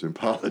Letters and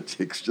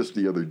Politics just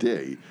the other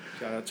day.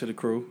 Shout out to the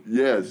crew.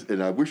 Yes,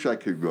 and I wish I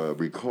could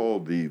recall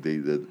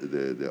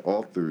the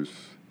author's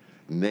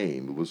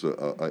name. It was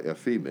a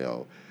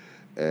female,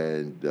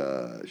 and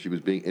she was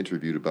being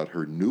interviewed about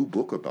her new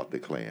book about the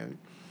Klan.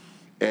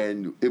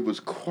 And it was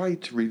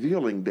quite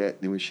revealing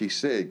that when she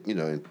said,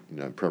 in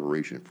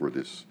preparation for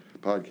this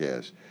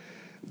podcast,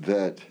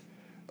 that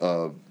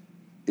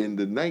in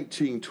the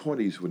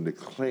 1920s when the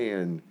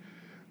Klan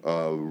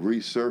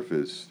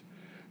resurfaced,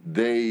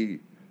 they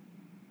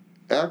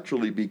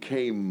actually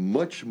became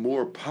much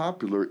more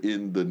popular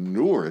in the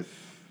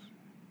North,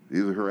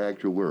 these are her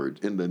actual words,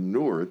 in the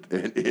North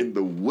and in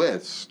the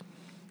West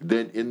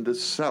than in the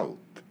South.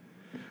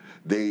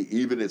 They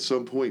even at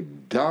some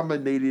point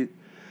dominated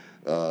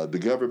the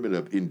government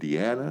of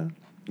Indiana,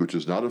 which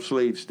is not a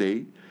slave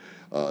state.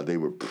 They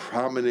were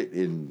prominent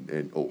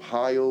in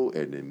Ohio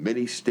and in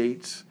many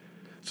states.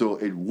 So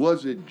it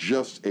wasn't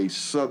just a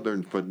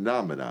Southern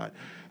phenomenon.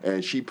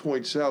 And she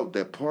points out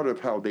that part of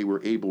how they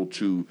were able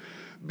to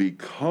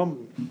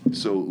become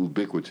so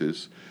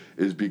ubiquitous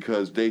is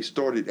because they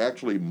started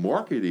actually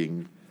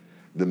marketing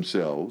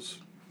themselves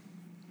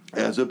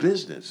as a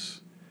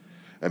business.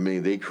 I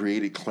mean, they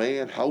created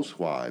Klan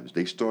housewives.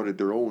 They started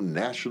their own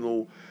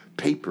national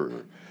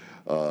paper.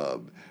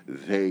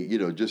 They,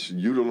 just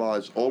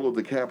utilized all of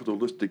the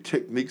capitalistic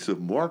techniques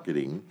of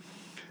marketing.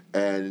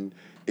 And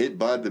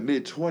by the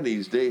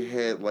mid-20s, they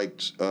had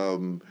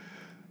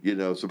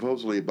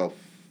supposedly about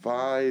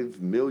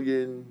 5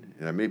 million,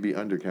 and I may be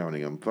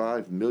undercounting them,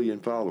 5 million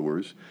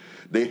followers.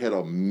 They had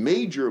a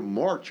major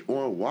march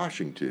on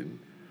Washington.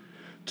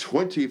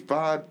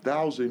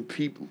 25,000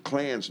 people,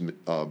 Klan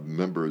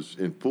members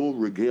in full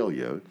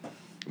regalia,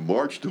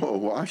 marched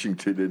on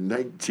Washington in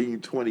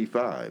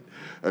 1925.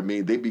 I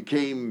mean, they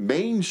became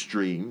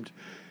mainstreamed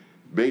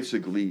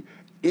basically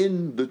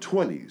in the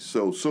 20s.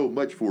 So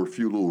much for a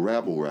few little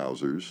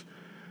rabble-rousers,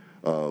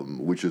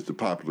 which is the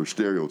popular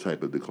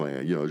stereotype of the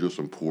Klan, just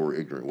some poor,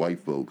 ignorant white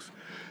folks.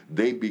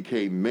 They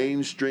became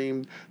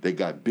mainstream. They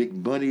got big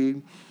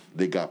money.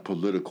 They got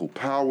political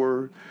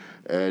power.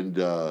 And,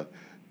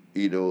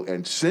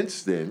 and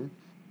since then,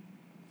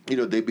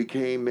 they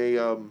became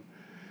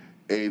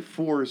a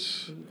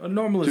force a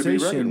normalization, to be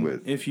reckoned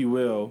with. If you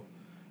will,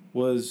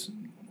 was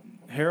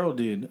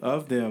heralded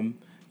of them.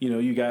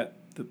 You got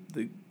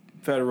the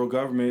federal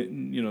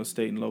government,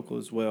 state and local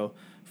as well,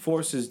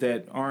 forces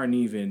that aren't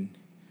even,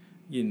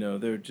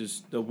 they're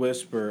just the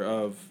whisper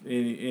of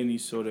any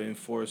sort of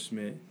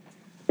enforcement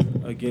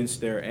against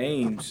their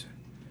aims.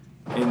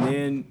 And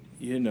then,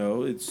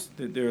 it's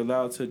they're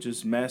allowed to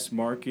just mass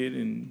market,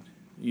 and,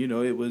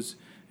 it was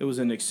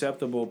an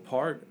acceptable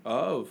part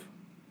of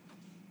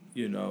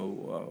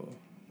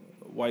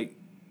white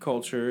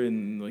culture,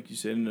 and like you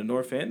said, in the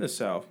North and the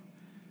South.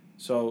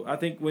 So I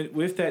think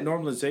with that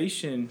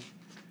normalization,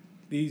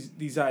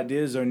 these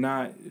ideas are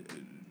not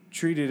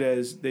treated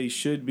as they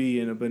should be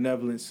in a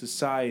benevolent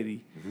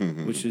society,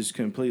 which is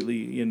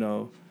completely,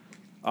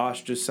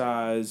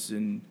 ostracized,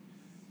 and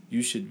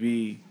you should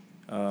be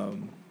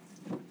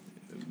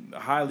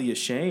highly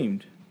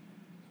ashamed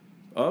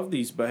of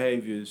these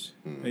behaviors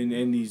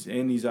and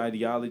these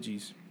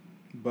ideologies.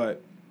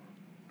 But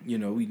we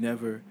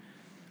never.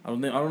 I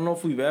don't know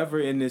if we've ever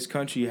in this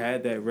country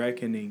had that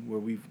reckoning where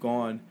we've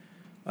gone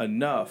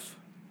enough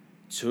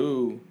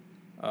to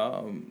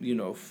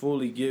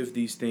fully give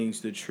these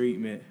things the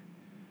treatment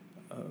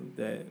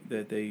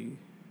that they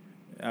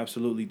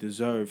absolutely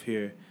deserve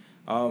here.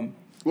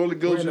 Well, it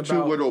goes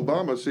into what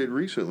Obama said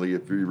recently,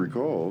 if you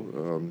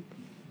recall.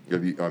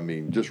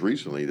 Just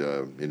recently,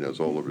 it's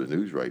all over the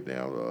news right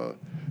now,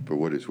 for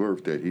what it's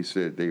worth, that he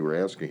said they were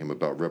asking him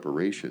about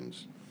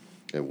reparations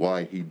and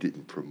why he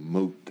didn't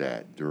promote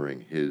that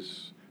during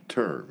his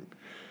term.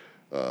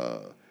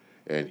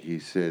 And he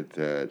said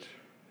that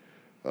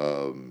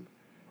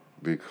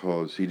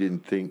because he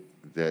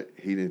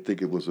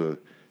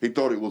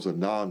thought it was a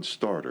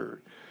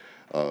non-starter,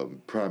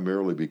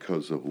 primarily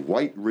because of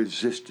white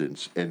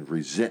resistance and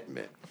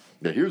resentment.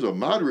 Now, here's a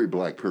moderate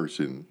black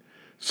person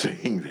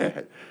saying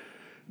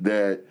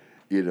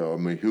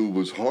who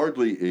was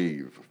hardly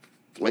a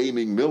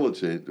flaming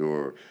militant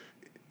or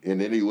in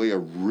any way a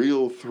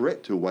real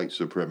threat to white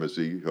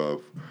supremacy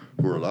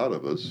for a lot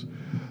of us,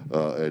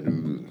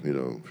 and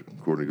who,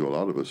 according to a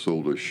lot of us,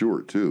 sold us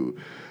short too.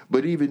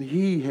 But even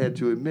he had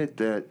to admit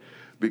that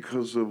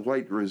because of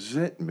white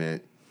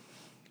resentment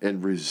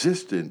and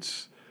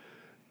resistance,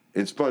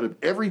 in spite of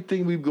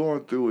everything we've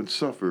gone through and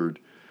suffered,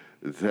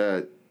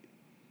 that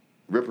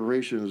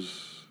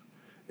reparations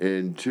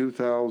in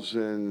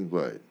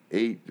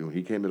 2008, when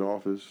he came in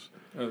office,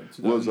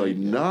 was a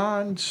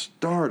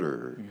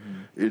non-starter,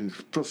 in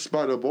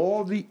spite of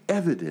all the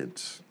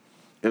evidence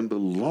and the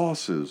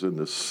losses and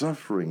the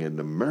suffering and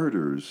the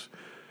murders,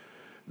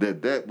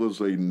 that was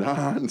a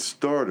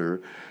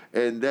non-starter,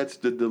 and that's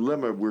the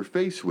dilemma we're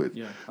faced with.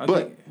 Yeah,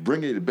 but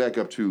bringing it back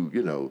up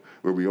to,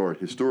 where we are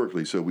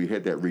historically, so we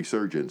had that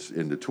resurgence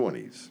in the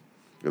 20s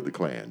of the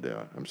Klan.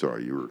 I'm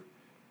sorry, you were...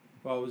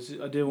 Well,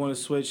 I did want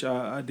to switch.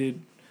 I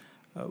did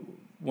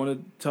want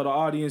to tell the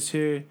audience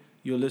here,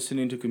 you're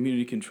listening to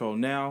Community Control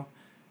Now,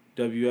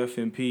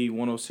 WFMP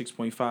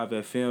 106.5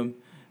 FM.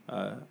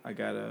 I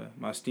got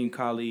my esteemed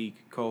colleague,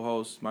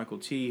 co-host Michael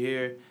T.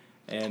 here,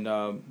 and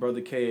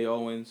Brother K.A.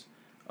 Owens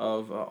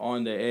of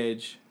On the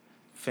Edge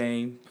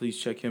fame. Please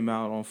check him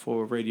out on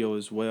Forward Radio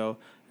as well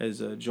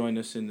as join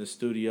us in the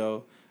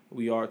studio.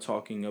 We are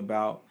talking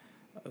about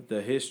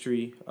the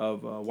history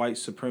of white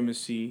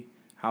supremacy,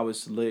 how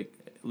it's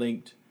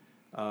linked,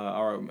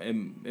 or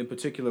in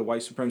particular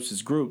white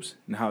supremacist groups,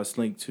 and how it's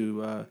linked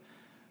to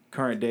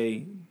current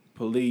day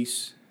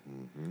police.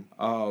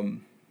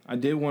 I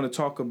did want to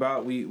talk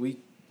about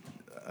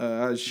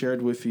I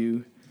shared with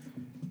you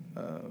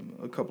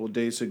a couple of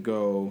days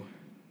ago.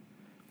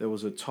 There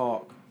was a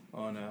talk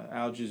on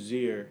Al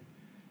Jazeera,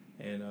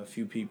 and a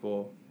few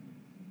people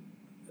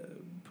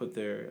put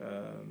their.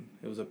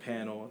 It was a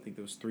panel. I think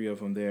there was 3 of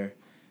them there,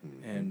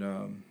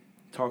 and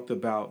talked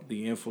about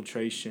the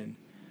infiltration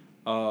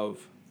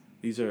of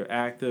these are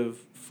active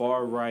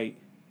far right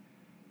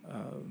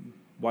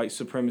white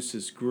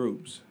supremacist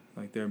groups.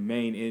 Like their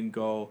main end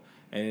goal,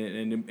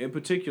 and in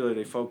particular,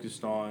 they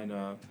focused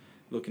on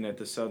looking at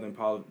the Southern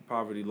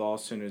Poverty Law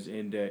Center's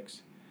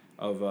index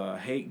of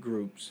hate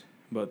groups,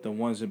 but the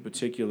ones in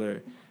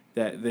particular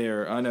that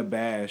they're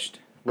unabashed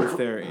with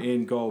their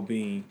end goal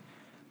being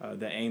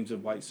the aims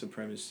of white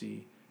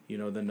supremacy. The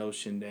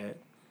notion that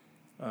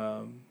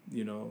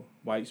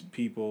white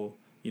people,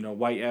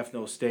 white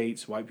ethno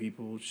states, white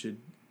people should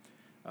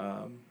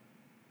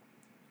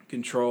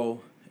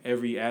control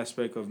every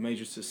aspect of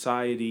major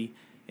society.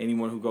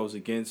 Anyone who goes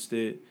against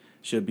it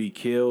should be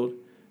killed.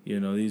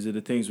 These are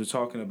the things we're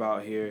talking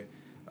about here.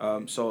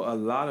 So a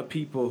lot of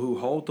people who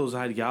hold those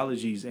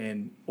ideologies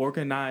and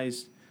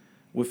organize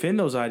within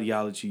those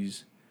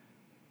ideologies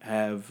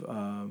have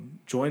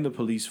joined the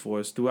police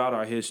force throughout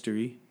our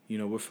history.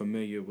 We're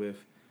familiar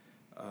with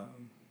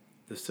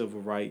the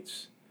civil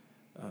rights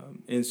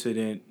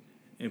incident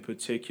in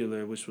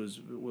particular, which was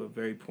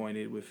very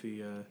pointed with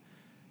the,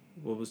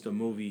 what was the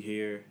movie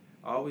here?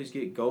 I always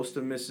get Ghost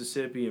of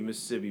Mississippi and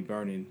Mississippi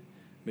Burning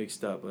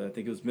mixed up. But I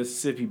think it was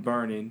Mississippi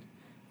Burning,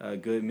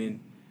 Goodman,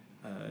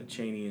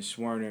 Cheney, and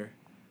Schwerner.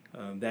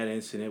 That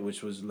incident,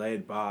 which was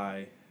led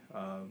by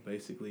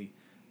basically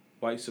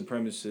white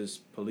supremacist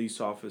police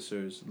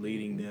officers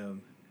leading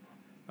them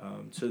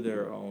to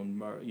their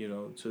own,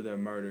 to their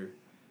murder.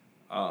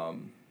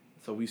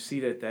 So we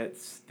see that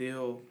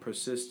still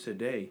persists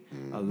today.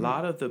 A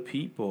lot of the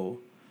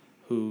people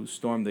who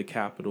stormed the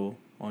Capitol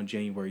on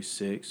January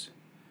 6th,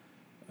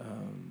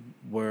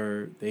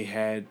 where they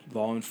had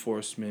law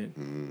enforcement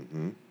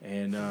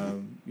and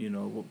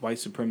white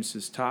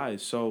supremacist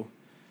ties. So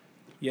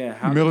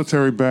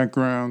military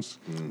backgrounds.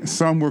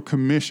 Some were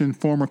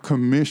former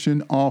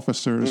commissioned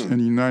officers in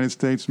the United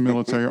States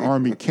military,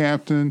 Army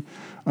captain,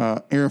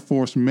 Air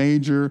Force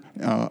major,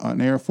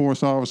 an Air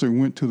Force officer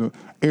went to the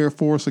Air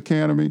Force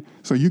Academy.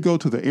 So you go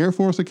to the Air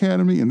Force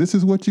Academy, and this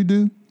is what you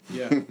do?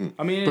 Yeah.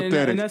 I mean,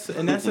 and that's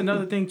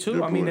another thing, too.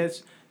 Good I mean, point.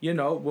 That's,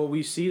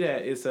 we see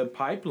that it's a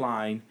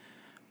pipeline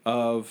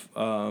of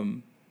a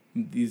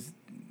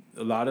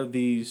lot of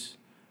these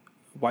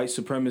white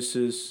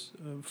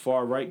supremacist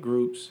far-right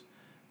groups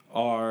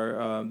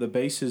are the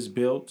base is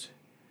built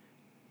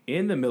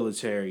in the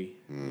military.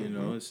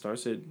 It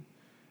starts at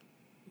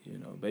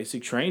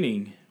basic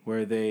training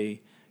where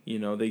they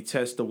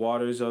test the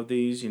waters of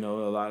these. A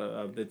lot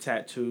of the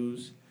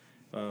tattoos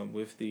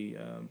with the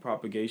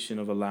propagation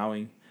of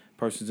allowing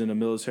persons in the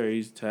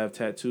military to have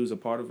tattoos. A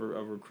part of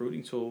a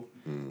recruiting tool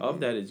of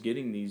that is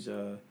getting these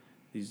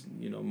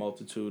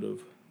multitude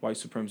of white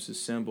supremacist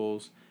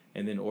symbols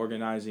and then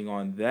organizing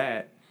on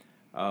that.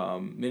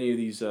 Many of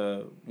these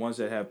ones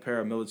that have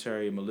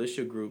paramilitary and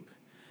militia group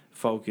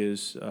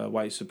focus,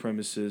 white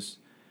supremacists,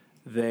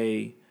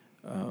 they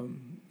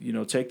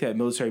take that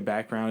military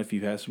background if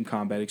you've had some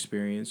combat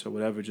experience or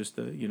whatever, just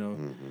the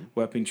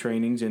weapon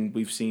trainings, and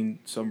we've seen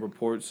some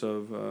reports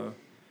of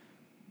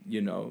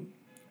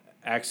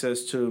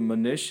access to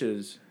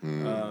militias,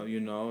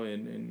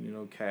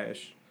 and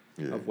cache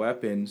of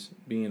weapons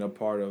being a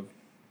part of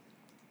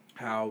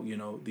how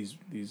these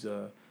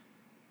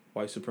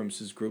white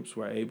supremacist groups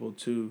were able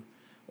to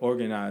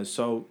organize.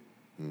 So,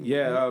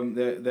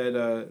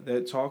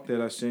 that talk that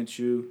I sent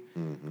you,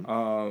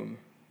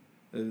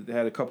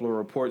 had a couple of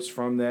reports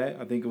from that.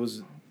 I think it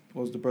was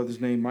what was the brother's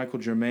name? Michael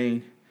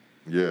Germain.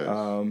 Yes.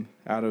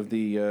 Out of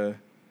the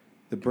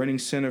Brenning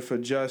Center for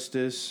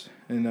Justice,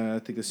 and I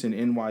think it's in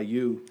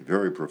NYU.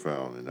 Very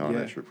profound and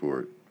honest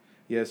report.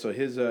 Yeah. So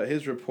his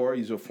report.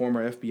 He's a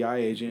former FBI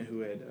agent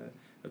who had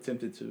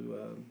attempted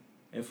to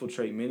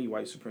infiltrate many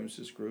white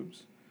supremacist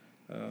groups.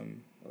 A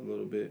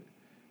little bit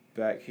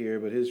back here,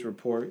 but his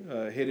report,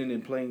 Hidden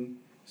in Plain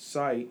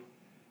Sight,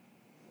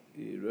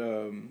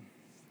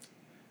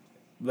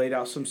 laid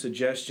out some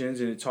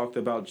suggestions, and it talked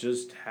about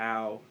just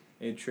how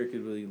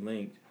intricately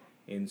linked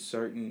in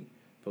certain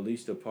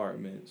police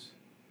departments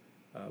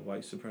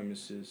white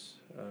supremacist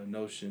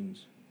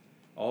notions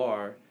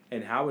are,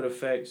 and how it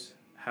affects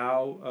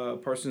how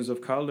persons of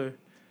color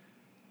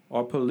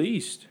are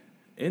policed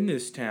in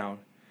this town.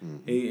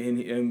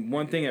 And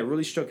one thing that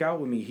really struck out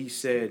with me, he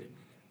said,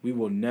 we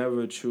will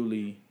never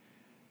truly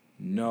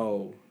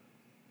know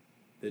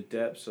the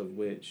depths of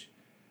which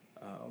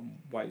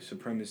white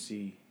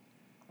supremacy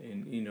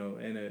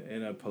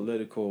in a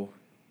political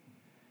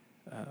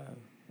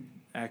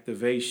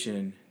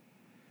activation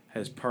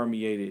has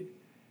permeated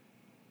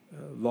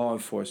law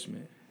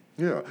enforcement.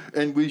 Yeah,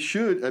 and we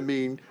should,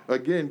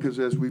 again, because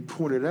as we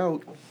pointed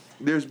out,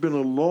 there's been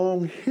a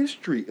long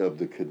history of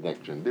the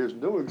connection. There's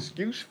no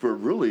excuse for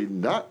really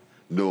not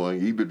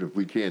knowing, even if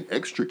we can't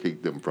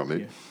extricate them from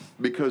it,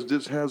 because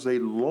this has a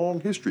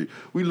long history.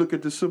 We look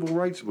at the civil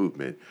rights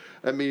movement.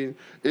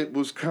 It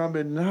was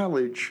common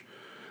knowledge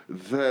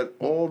that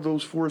all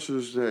those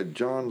forces that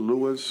John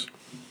Lewis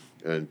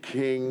and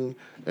King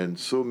and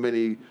so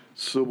many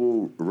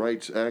civil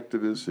rights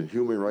activists and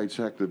human rights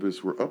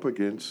activists were up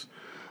against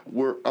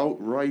were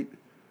outright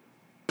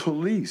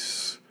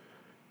police.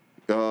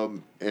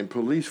 And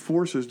police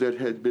forces that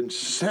had been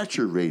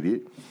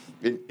saturated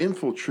and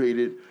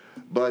infiltrated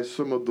by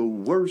some of the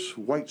worst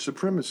white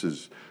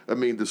supremacists.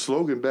 The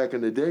slogan back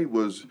in the day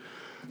was,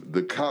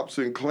 the cops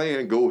and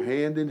Klan go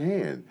hand in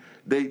hand.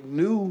 They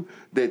knew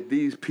that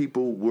these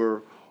people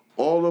were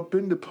all up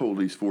in the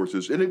police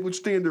forces, and it would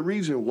stand to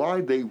reason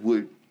why they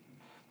would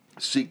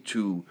seek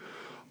to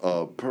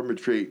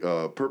penetrate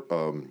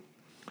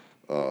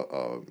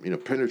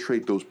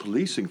those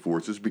policing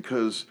forces,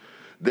 because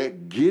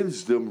that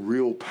gives them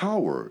real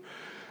power.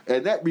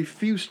 And that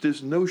refutes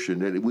this notion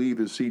that we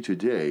even see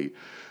today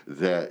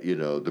that,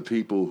 the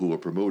people who are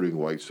promoting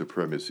white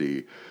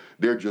supremacy,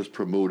 they're just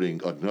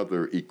promoting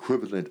another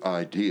equivalent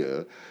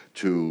idea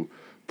to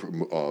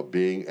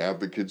being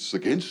advocates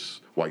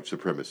against white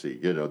supremacy.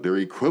 They're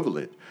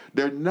equivalent.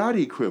 They're not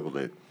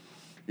equivalent.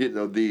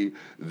 The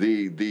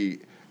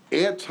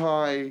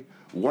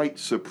anti-white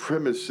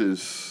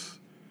supremacists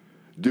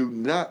do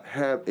not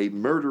have a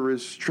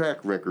murderous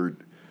track record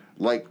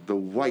like the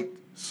white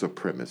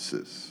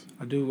supremacists.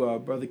 I do,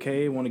 Brother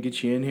K, I want to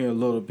get you in here a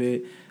little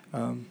bit.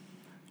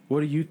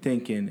 What are you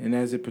thinking? And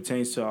as it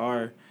pertains to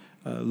our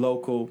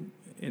local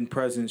and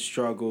present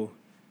struggle,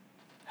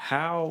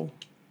 how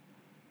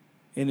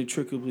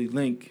inextricably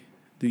linked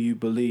do you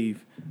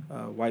believe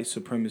white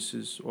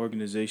supremacist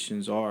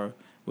organizations are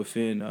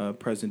within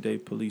present-day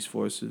police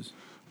forces?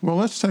 Well,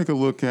 let's take a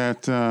look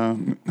at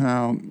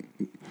how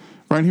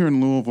right here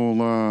in Louisville,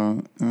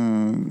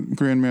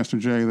 Grandmaster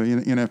Jay,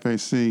 the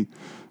NFAC,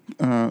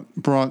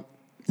 brought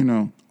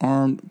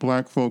armed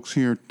black folks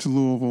here to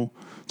Louisville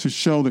to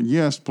show that,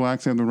 yes,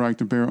 blacks have the right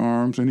to bear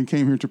arms, and he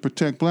came here to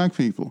protect black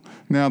people.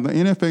 Now, the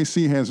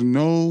NFAC has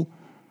no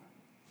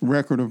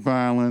record of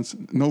violence,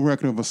 no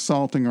record of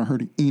assaulting or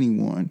hurting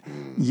anyone.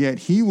 Yet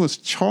he was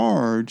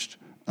charged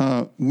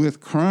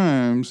with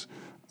crimes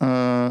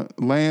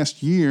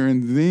last year,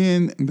 and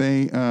then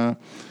they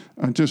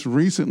just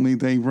recently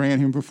they ran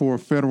him before a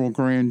federal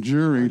grand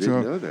jury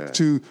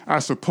I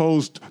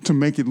suppose, to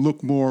make it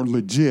look more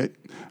legit.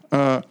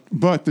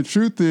 But the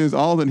truth is,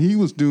 all that he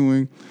was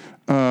doing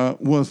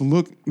was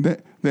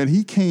that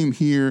he came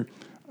here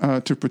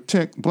to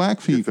protect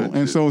black people.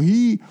 And so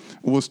he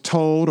was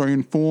told or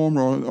informed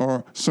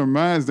or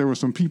surmised there were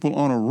some people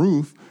on a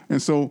roof.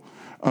 And so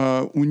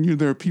when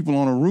there are people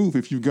on a roof,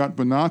 if you've got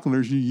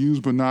binoculars, you use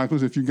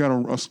binoculars. If you've got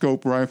a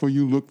scope rifle,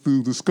 you look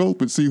through the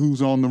scope and see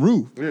who's on the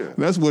roof. Yeah.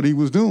 That's what he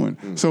was doing.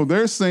 So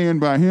they're saying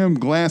by him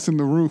glassing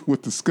the roof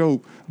with the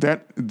scope,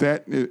 that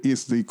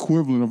is the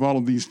equivalent of all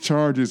of these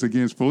charges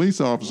against police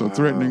officers,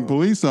 threatening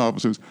police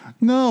officers.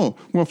 No.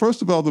 Well,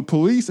 first of all, the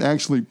police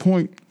actually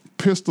point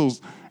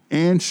pistols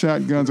and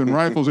shotguns and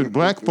rifles at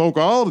black folk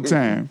all the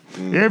time,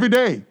 every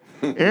day.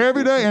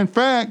 Every day. In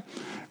fact,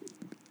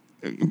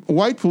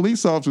 white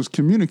police officers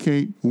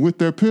communicate with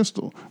their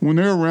pistol. When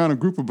they're around a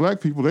group of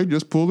black people, they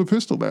just pull the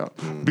pistol out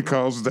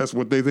because that's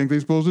what they think they're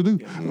supposed to do.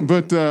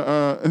 But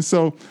and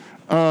so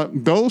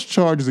those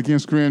charges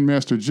against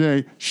Grandmaster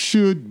Jay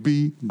should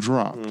be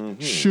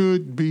dropped.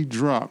 Should be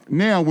dropped.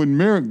 Now, when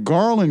Merrick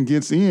Garland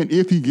gets in,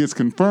 if he gets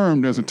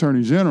confirmed as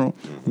Attorney General,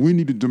 we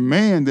need to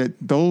demand that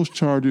those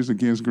charges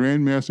against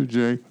Grandmaster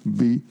Jay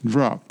be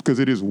dropped, because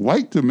it is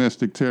white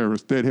domestic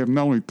terrorists that have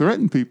not only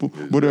threatened people,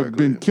 but have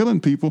been killing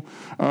people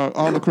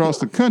all across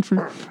the country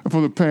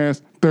for the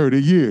past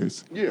 30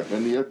 years. Yeah,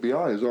 and the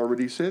FBI has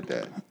already said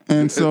that.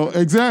 And so,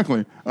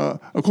 exactly,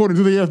 according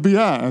to the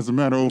FBI, as a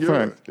matter of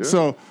fact. Yeah.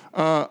 So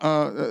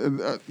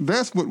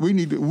that's what we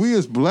need to, we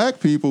as black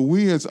people,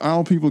 we as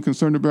all people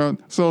concerned about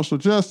social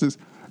justice,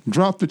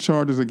 drop the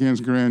charges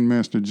against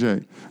Grandmaster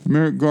Jay.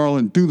 Merrick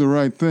Garland, do the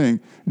right thing.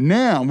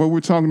 Now, what we're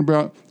talking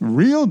about,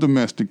 real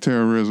domestic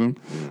terrorism,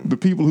 the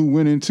people who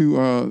went into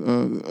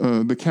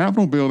the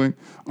Capitol building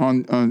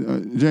on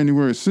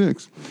January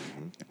 6th,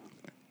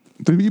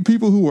 the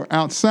people who were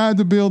outside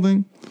the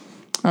building,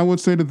 I would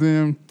say to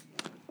them,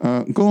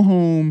 go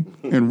home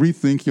and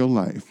rethink your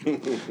life.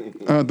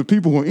 The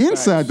people who are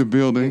inside the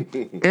building,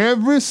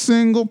 every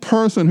single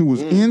person who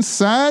was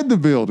inside the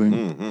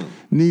building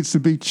needs to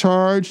be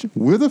charged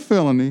with a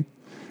felony,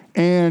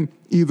 and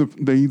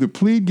they either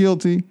plead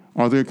guilty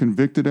or they're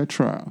convicted at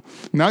trial.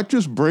 Not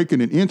just breaking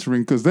and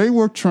entering, because they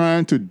were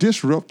trying to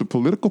disrupt the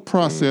political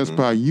process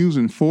by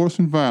using force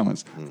and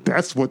violence.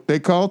 That's what they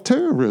call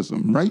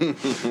terrorism, right?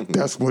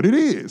 That's what it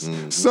is.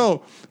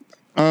 So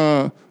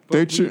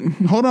they should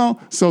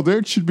So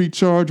they should be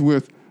charged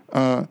with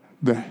the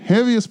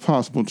heaviest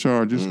possible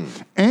charges,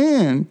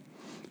 and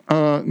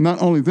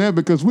not only that,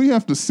 because we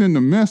have to send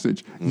a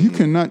message. You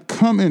cannot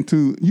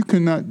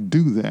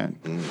do that,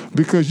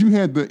 because you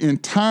had the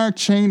entire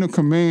chain of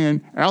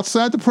command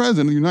outside the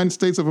president of the United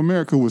States of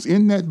America who was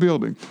in that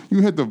building.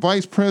 You had the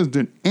vice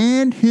president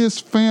and his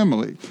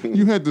family.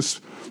 You had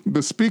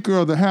the Speaker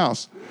of the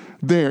House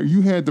there.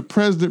 You had the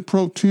president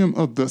pro tem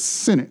of the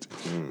Senate,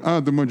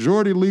 the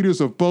majority leaders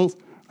of both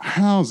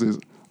houses,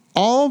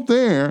 all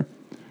there,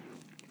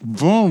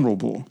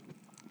 vulnerable.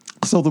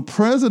 So the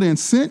president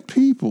sent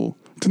people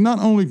to not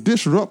only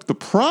disrupt the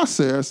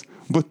process,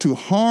 but to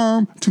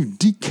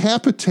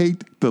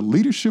decapitate the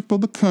leadership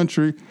of the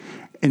country,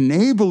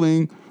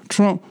 enabling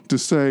Trump to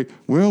say,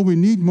 well, we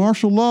need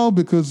martial law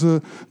because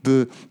the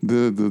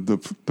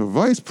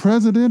vice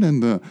president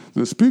and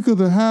the Speaker of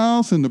the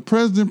House and the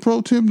president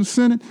pro tem of the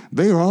Senate,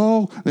 they're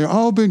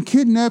all been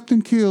kidnapped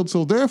and killed,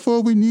 so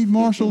therefore we need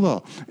martial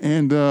law.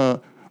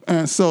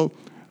 And so,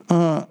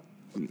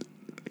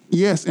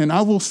 yes, and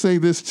I will say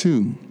this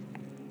too.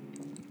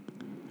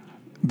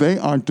 They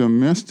are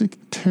domestic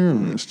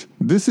terrorists.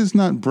 This is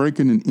not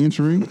breaking and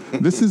entering.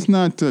 This is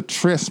not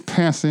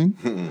trespassing.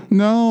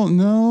 No.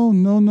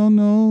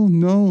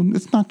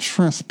 It's not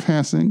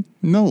trespassing.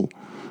 No.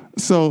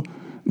 So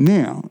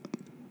now,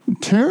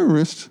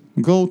 terrorists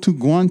go to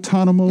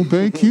Guantanamo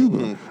Bay,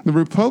 Cuba. The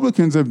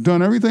Republicans have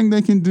done everything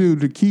they can do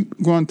to keep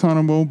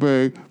Guantanamo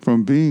Bay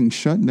from being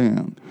shut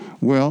down.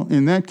 Well,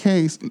 in that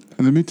case,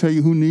 let me tell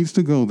you who needs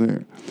to go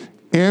there.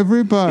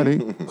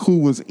 Everybody who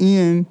was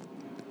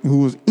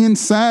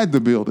inside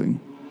the building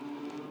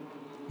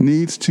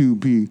needs to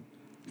be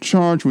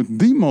charged with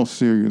the most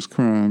serious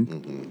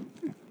crime,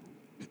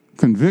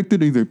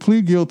 convicted, either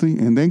plead guilty,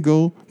 and then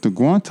go to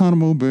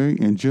Guantanamo Bay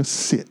and just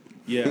sit.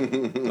 Yeah,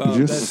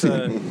 that's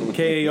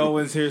K.A.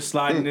 Owens here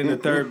sliding into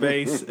third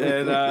base,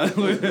 and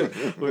with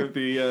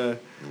the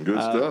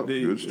good stuff.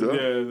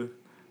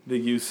 The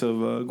use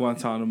of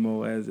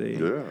Guantanamo as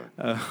a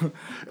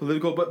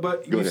political,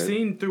 but you've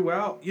seen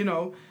throughout, we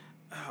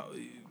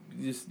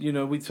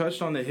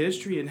touched on the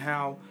history and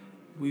how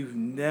we've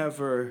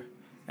never,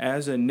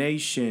 as a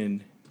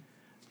nation,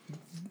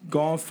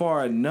 gone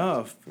far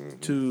enough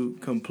to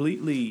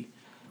completely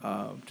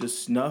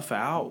just snuff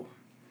out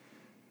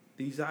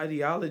these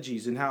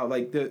ideologies, and how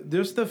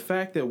there's the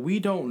fact that we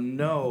don't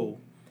know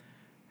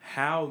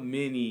how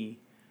many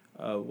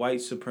white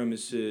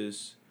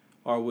supremacists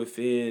are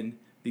within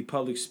the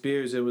public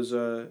spheres. There was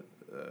a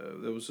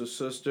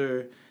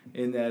sister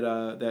in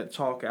that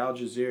talk, Al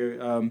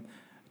Jazeera.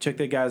 Check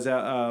that guys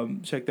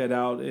out. Check that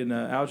out in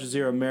Al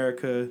Jazeera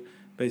America.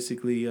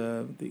 Basically,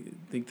 I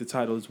think the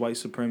title is "White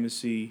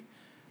Supremacy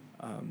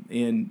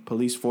in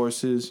Police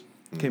Forces."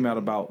 Came out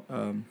about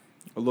a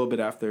little bit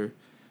after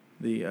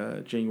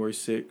the January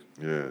 6th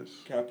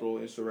Capitol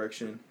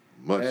insurrection.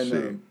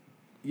 One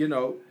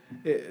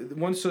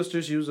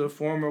sister, she was a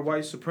former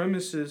white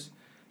supremacist.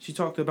 She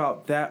talked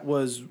about that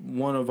was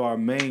one of our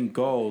main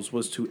goals,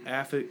 was to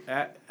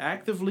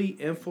actively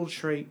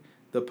infiltrate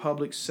the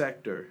public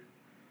sector.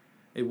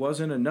 It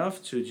wasn't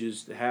enough to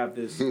just have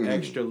this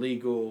extra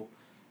legal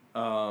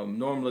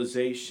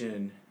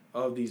normalization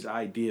of these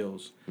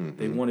ideals.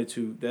 They wanted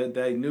to,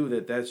 they knew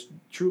that's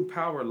true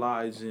power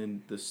lies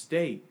in the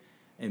state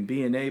and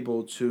being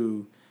able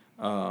to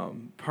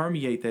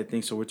permeate that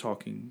thing. So we're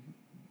talking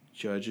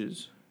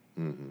judges,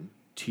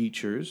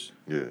 teachers,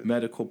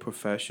 medical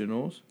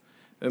professionals.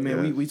 I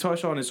mean, we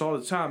touch on this all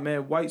the time,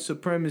 man. White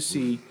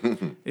supremacy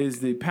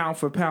is the pound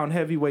for pound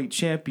heavyweight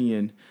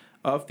champion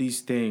of these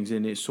things,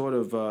 and it's sort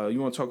of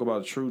you want to talk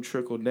about a true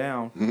trickle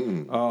down.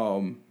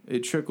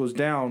 It trickles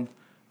down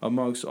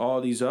amongst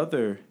all these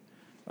other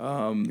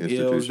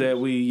ills that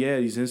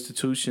these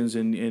institutions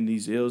and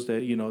these ills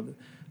that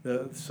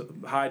the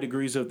high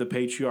degrees of the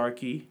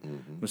patriarchy,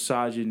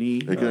 misogyny,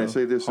 and can I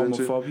say this,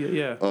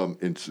 homophobia,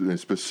 and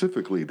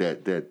specifically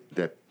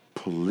that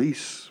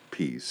police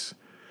piece.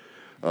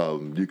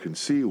 You can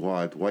see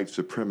why white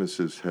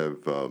supremacists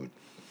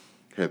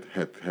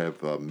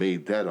have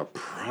made that a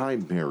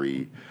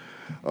primary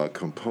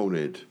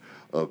component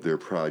of their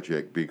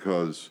project,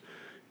 because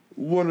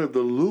one of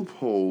the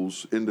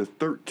loopholes in the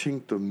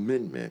 13th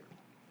Amendment,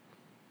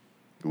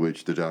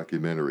 which the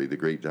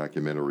great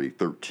documentary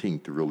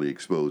 13th really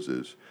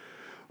exposes,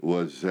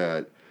 was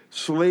that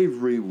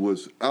slavery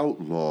was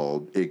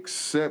outlawed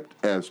except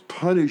as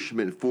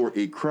punishment for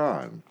a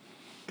crime.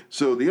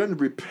 So the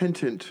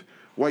unrepentant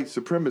white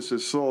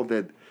supremacists saw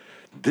that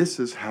this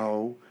is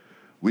how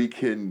we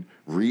can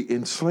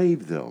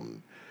re-enslave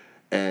them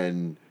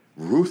and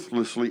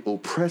ruthlessly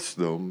oppress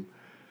them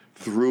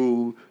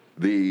through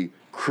the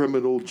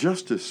criminal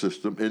justice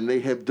system. And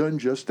they have done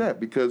just that,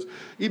 because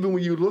even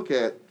when you look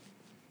at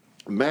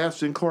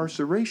mass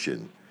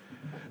incarceration,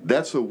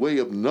 that's a way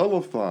of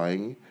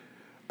nullifying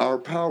our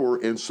power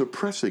and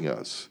suppressing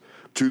us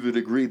to the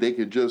degree they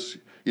can just,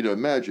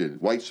 imagine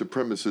white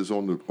supremacists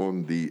on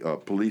the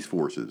police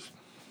forces.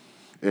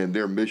 And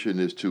their mission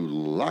is to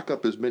lock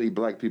up as many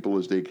black people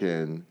as they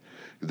can.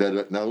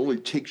 That not only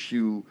takes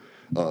you,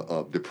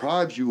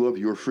 deprives you of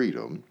your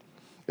freedom,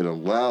 it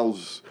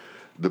allows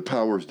the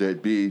powers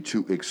that be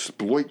to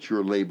exploit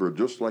your labor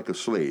just like a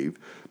slave,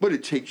 but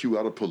it takes you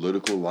out of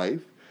political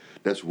life.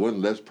 That's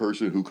one less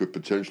person who could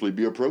potentially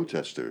be a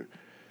protester,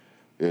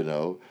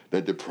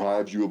 that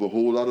deprives you of a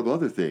whole lot of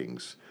other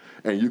things.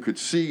 And you could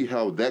see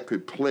how that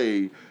could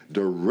play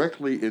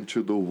directly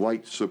into the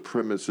white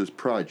supremacist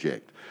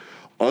project.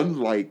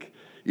 Unlike,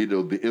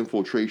 the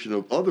infiltration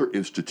of other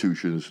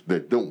institutions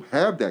that don't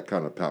have that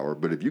kind of power.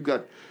 But if you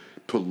got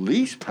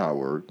police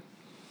power,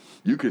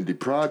 you can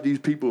deprive these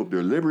people of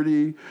their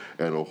liberty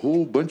and a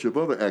whole bunch of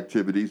other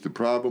activities,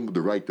 deprive them of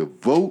the right to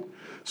vote,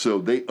 so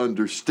they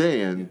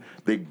understand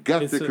they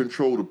got to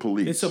control the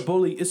police. It's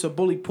a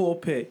bully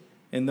pulpit.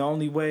 And the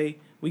only way,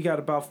 we got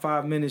about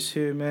 5 minutes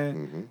here,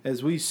 man,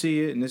 as we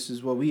see it, and this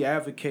is what we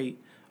advocate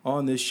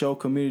on this show,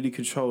 Community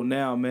Control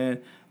Now,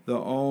 man. The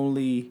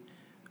only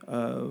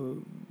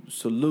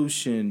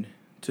solution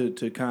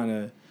to kind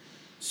of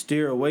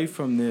steer away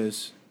from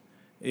this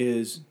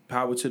is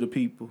power to the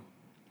people,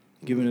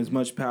 giving as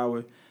much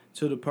power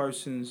to the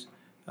persons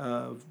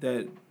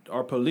that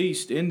are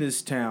policed in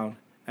this town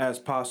as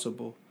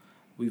possible.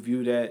 We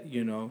view that,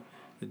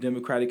 the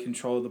democratic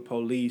control of the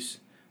police,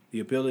 the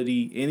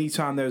ability,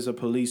 anytime there's a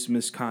police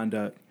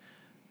misconduct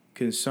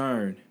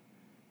concern,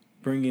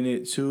 bringing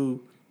it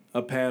to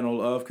a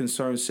panel of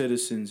concerned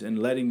citizens and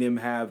letting them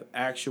have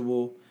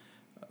actual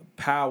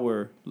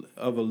power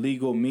of a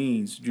legal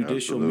means,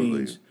 judicial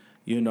means,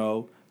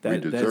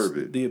 that's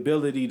the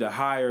ability to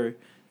hire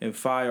and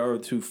fire, or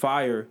to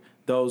fire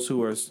those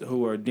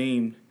who are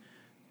deemed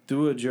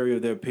through a jury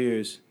of their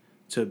peers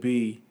to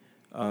be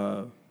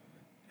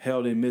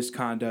held in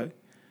misconduct,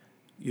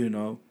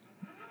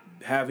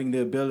 having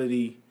the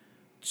ability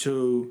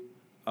to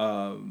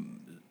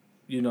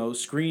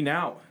screen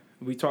out.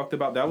 We talked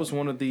about that was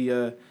one of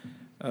the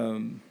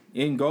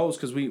end goals,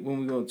 because when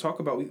we're going to talk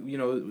about,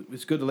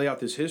 it's good to lay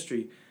out this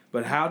history,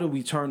 but how do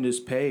we turn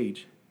this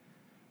page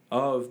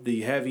of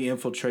the heavy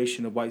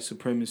infiltration of white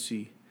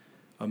supremacy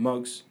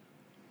amongst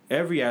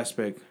every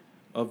aspect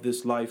of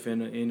this life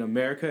in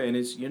America, and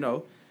it's,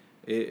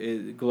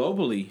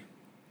 globally,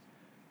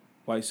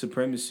 white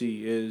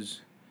supremacy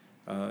is,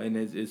 and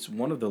it's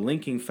one of the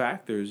linking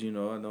factors. I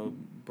know,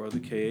 Brother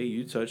K.A.,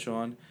 you touch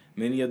on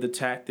many of the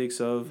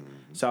tactics of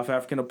South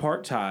African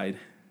apartheid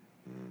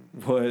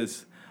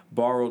was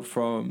borrowed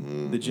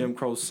from the Jim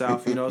Crow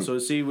South. So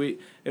see,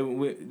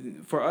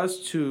 for us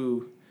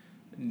to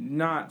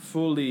not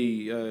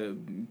fully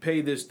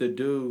pay this the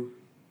due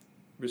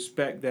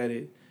respect that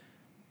it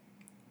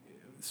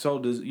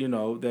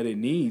that it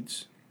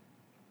needs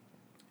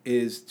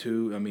is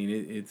to. I mean,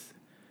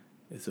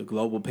 it's a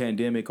global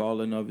pandemic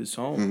all in of its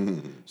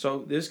own.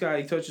 So this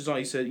guy, he touches on,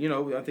 he said,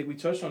 I think we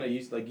touched on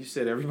it. Like you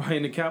said, everybody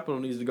in the Capitol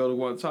needs to go to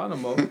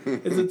Guantanamo.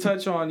 It's a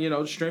touch on,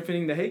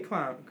 strengthening the hate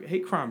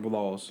crime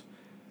laws.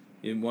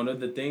 And one of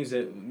the things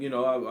that,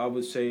 I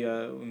would say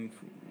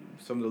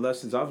some of the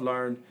lessons I've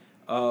learned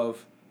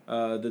of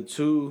the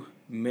two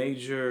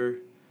major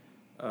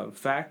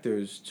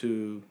factors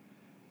to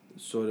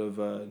sort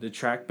of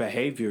detract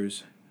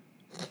behaviors,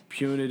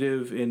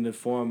 punitive in the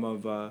form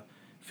of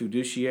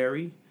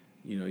fiduciary.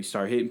 You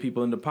start hitting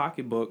people in the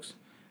pocketbooks,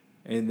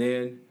 and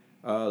then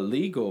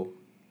legal.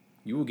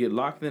 You will get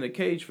locked in a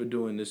cage for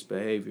doing this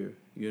behavior,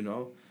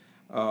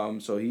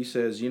 So he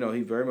says, he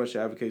very much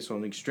advocates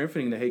on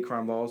strengthening the hate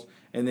crime laws.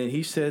 And then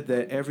he said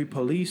that every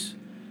police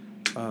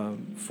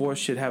force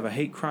should have a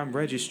hate crime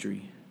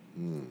registry.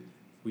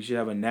 We should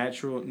have a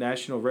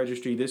national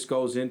registry. This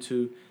goes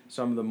into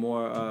some of the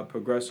more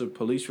progressive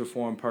police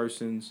reform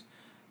persons,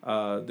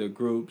 the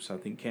groups. I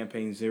think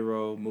Campaign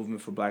Zero,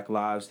 Movement for Black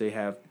Lives, they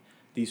have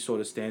these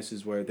sort of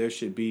stances where there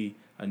should be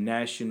a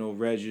national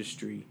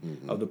registry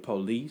of the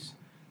police.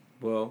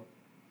 Well,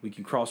 we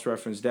can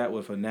cross-reference that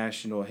with a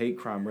national hate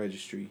crime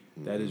registry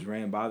that is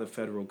ran by the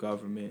federal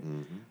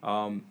government.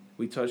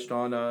 We touched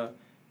on, I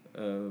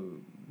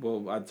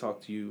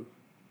talked to you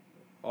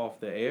off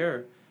the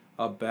air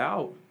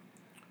about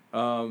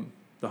the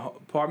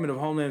Department of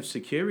Homeland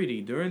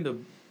Security during the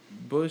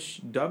Bush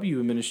W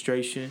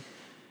administration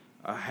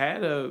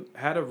had a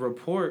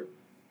report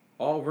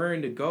all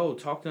raring to go,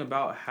 talking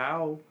about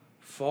how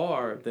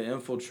far the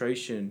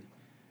infiltration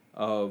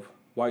of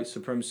white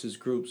supremacist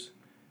groups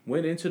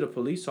went into the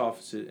police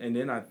offices. And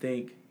then I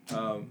think,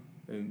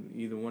 and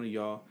either one of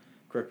y'all,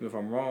 correct me if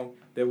I'm wrong,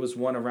 there was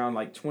one around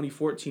like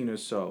 2014 or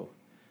so.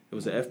 It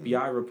was an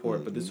FBI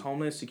report, but this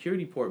Homeland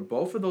Security report,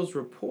 both of those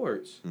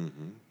reports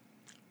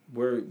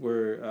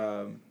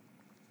were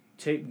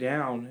taped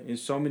down in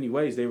so many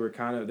ways. They were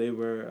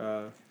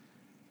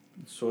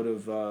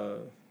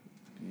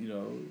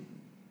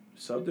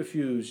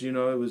subterfuge.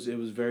 It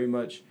was very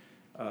much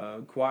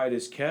quiet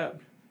as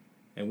kept,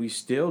 and we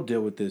still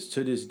deal with this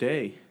to this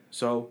day.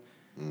 So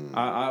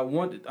I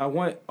want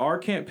our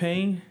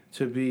campaign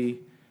to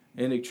be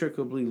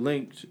inextricably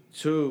linked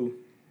to.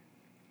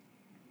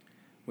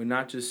 We're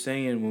not just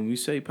saying, when we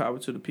say power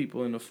to the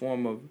people in the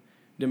form of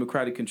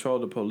democratic control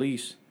of the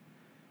police,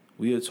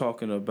 we are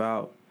talking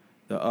about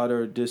the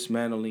utter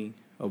dismantling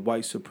of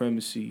white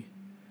supremacy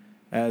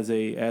as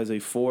a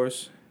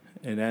force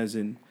and as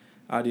an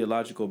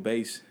ideological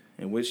base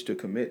in which to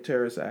commit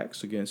terrorist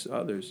acts against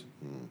others.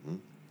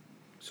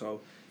 So,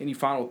 any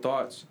final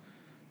thoughts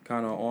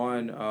kind of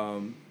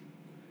on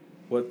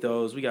what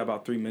those... We got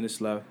about 3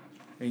 minutes left.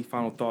 Any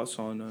final thoughts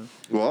on...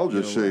 well, I'll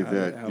just say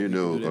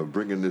that,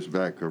 bringing this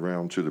back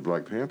around to the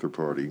Black Panther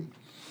Party,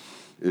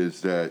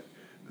 is that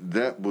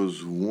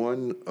was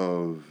one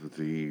of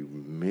the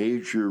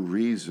major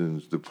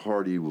reasons the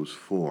party was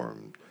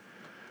formed.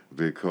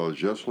 Because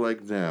just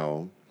like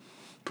now,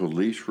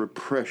 police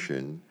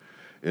repression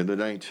in the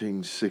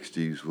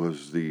 1960s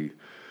was the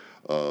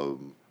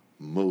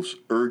most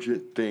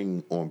urgent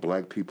thing on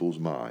black people's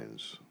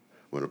minds.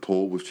 When a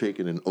poll was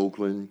taken in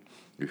Oakland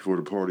before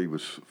the party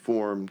was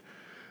formed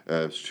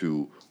as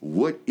to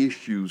what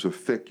issues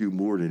affect you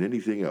more than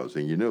anything else,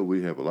 and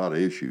we have a lot of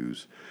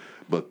issues,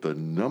 but the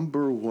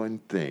number one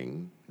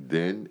thing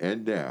then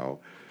and now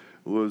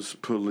was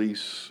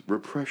police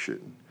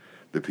repression.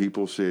 The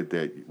people said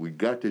that we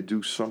got to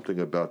do something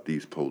about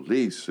these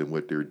police and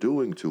what they're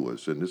doing to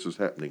us. And this is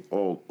happening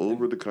all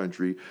over the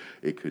country.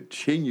 It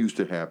continues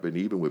to happen,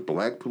 even with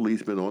black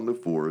policemen on the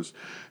force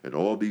and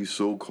all these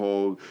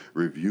so-called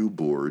review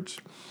boards,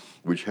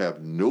 which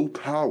have no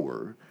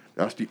power.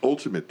 That's the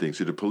ultimate thing.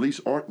 See, the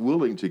police aren't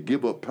willing to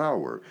give up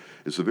power.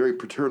 It's a very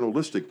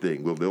paternalistic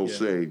thing. Well, they'll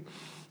say,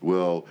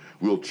 well,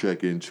 we'll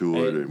check into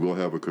it and we'll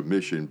have a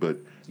commission, but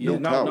no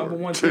power. Number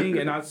one thing,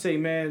 and I'd say,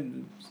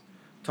 man...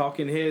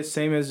 Talking heads,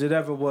 same as it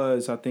ever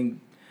was. I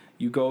think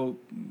you go,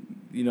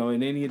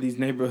 in any of these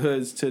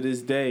neighborhoods to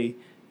this day,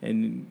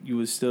 and you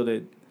would see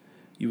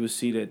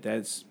that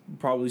that's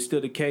probably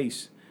still the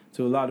case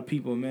to a lot of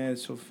people, man.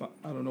 So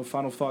I don't know.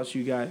 Final thoughts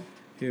you got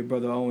here,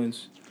 Brother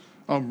Owens?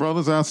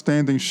 Brothers,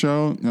 outstanding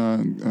show.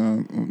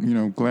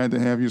 Glad to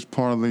have you as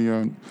part of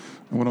the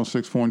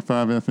 106.5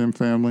 FM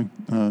family.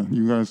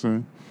 You guys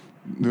are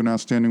doing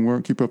outstanding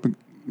work. Keep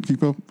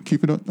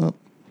it up.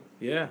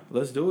 Yeah,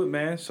 let's do it,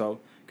 man. So.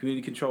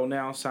 Community Control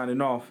Now,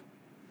 signing off.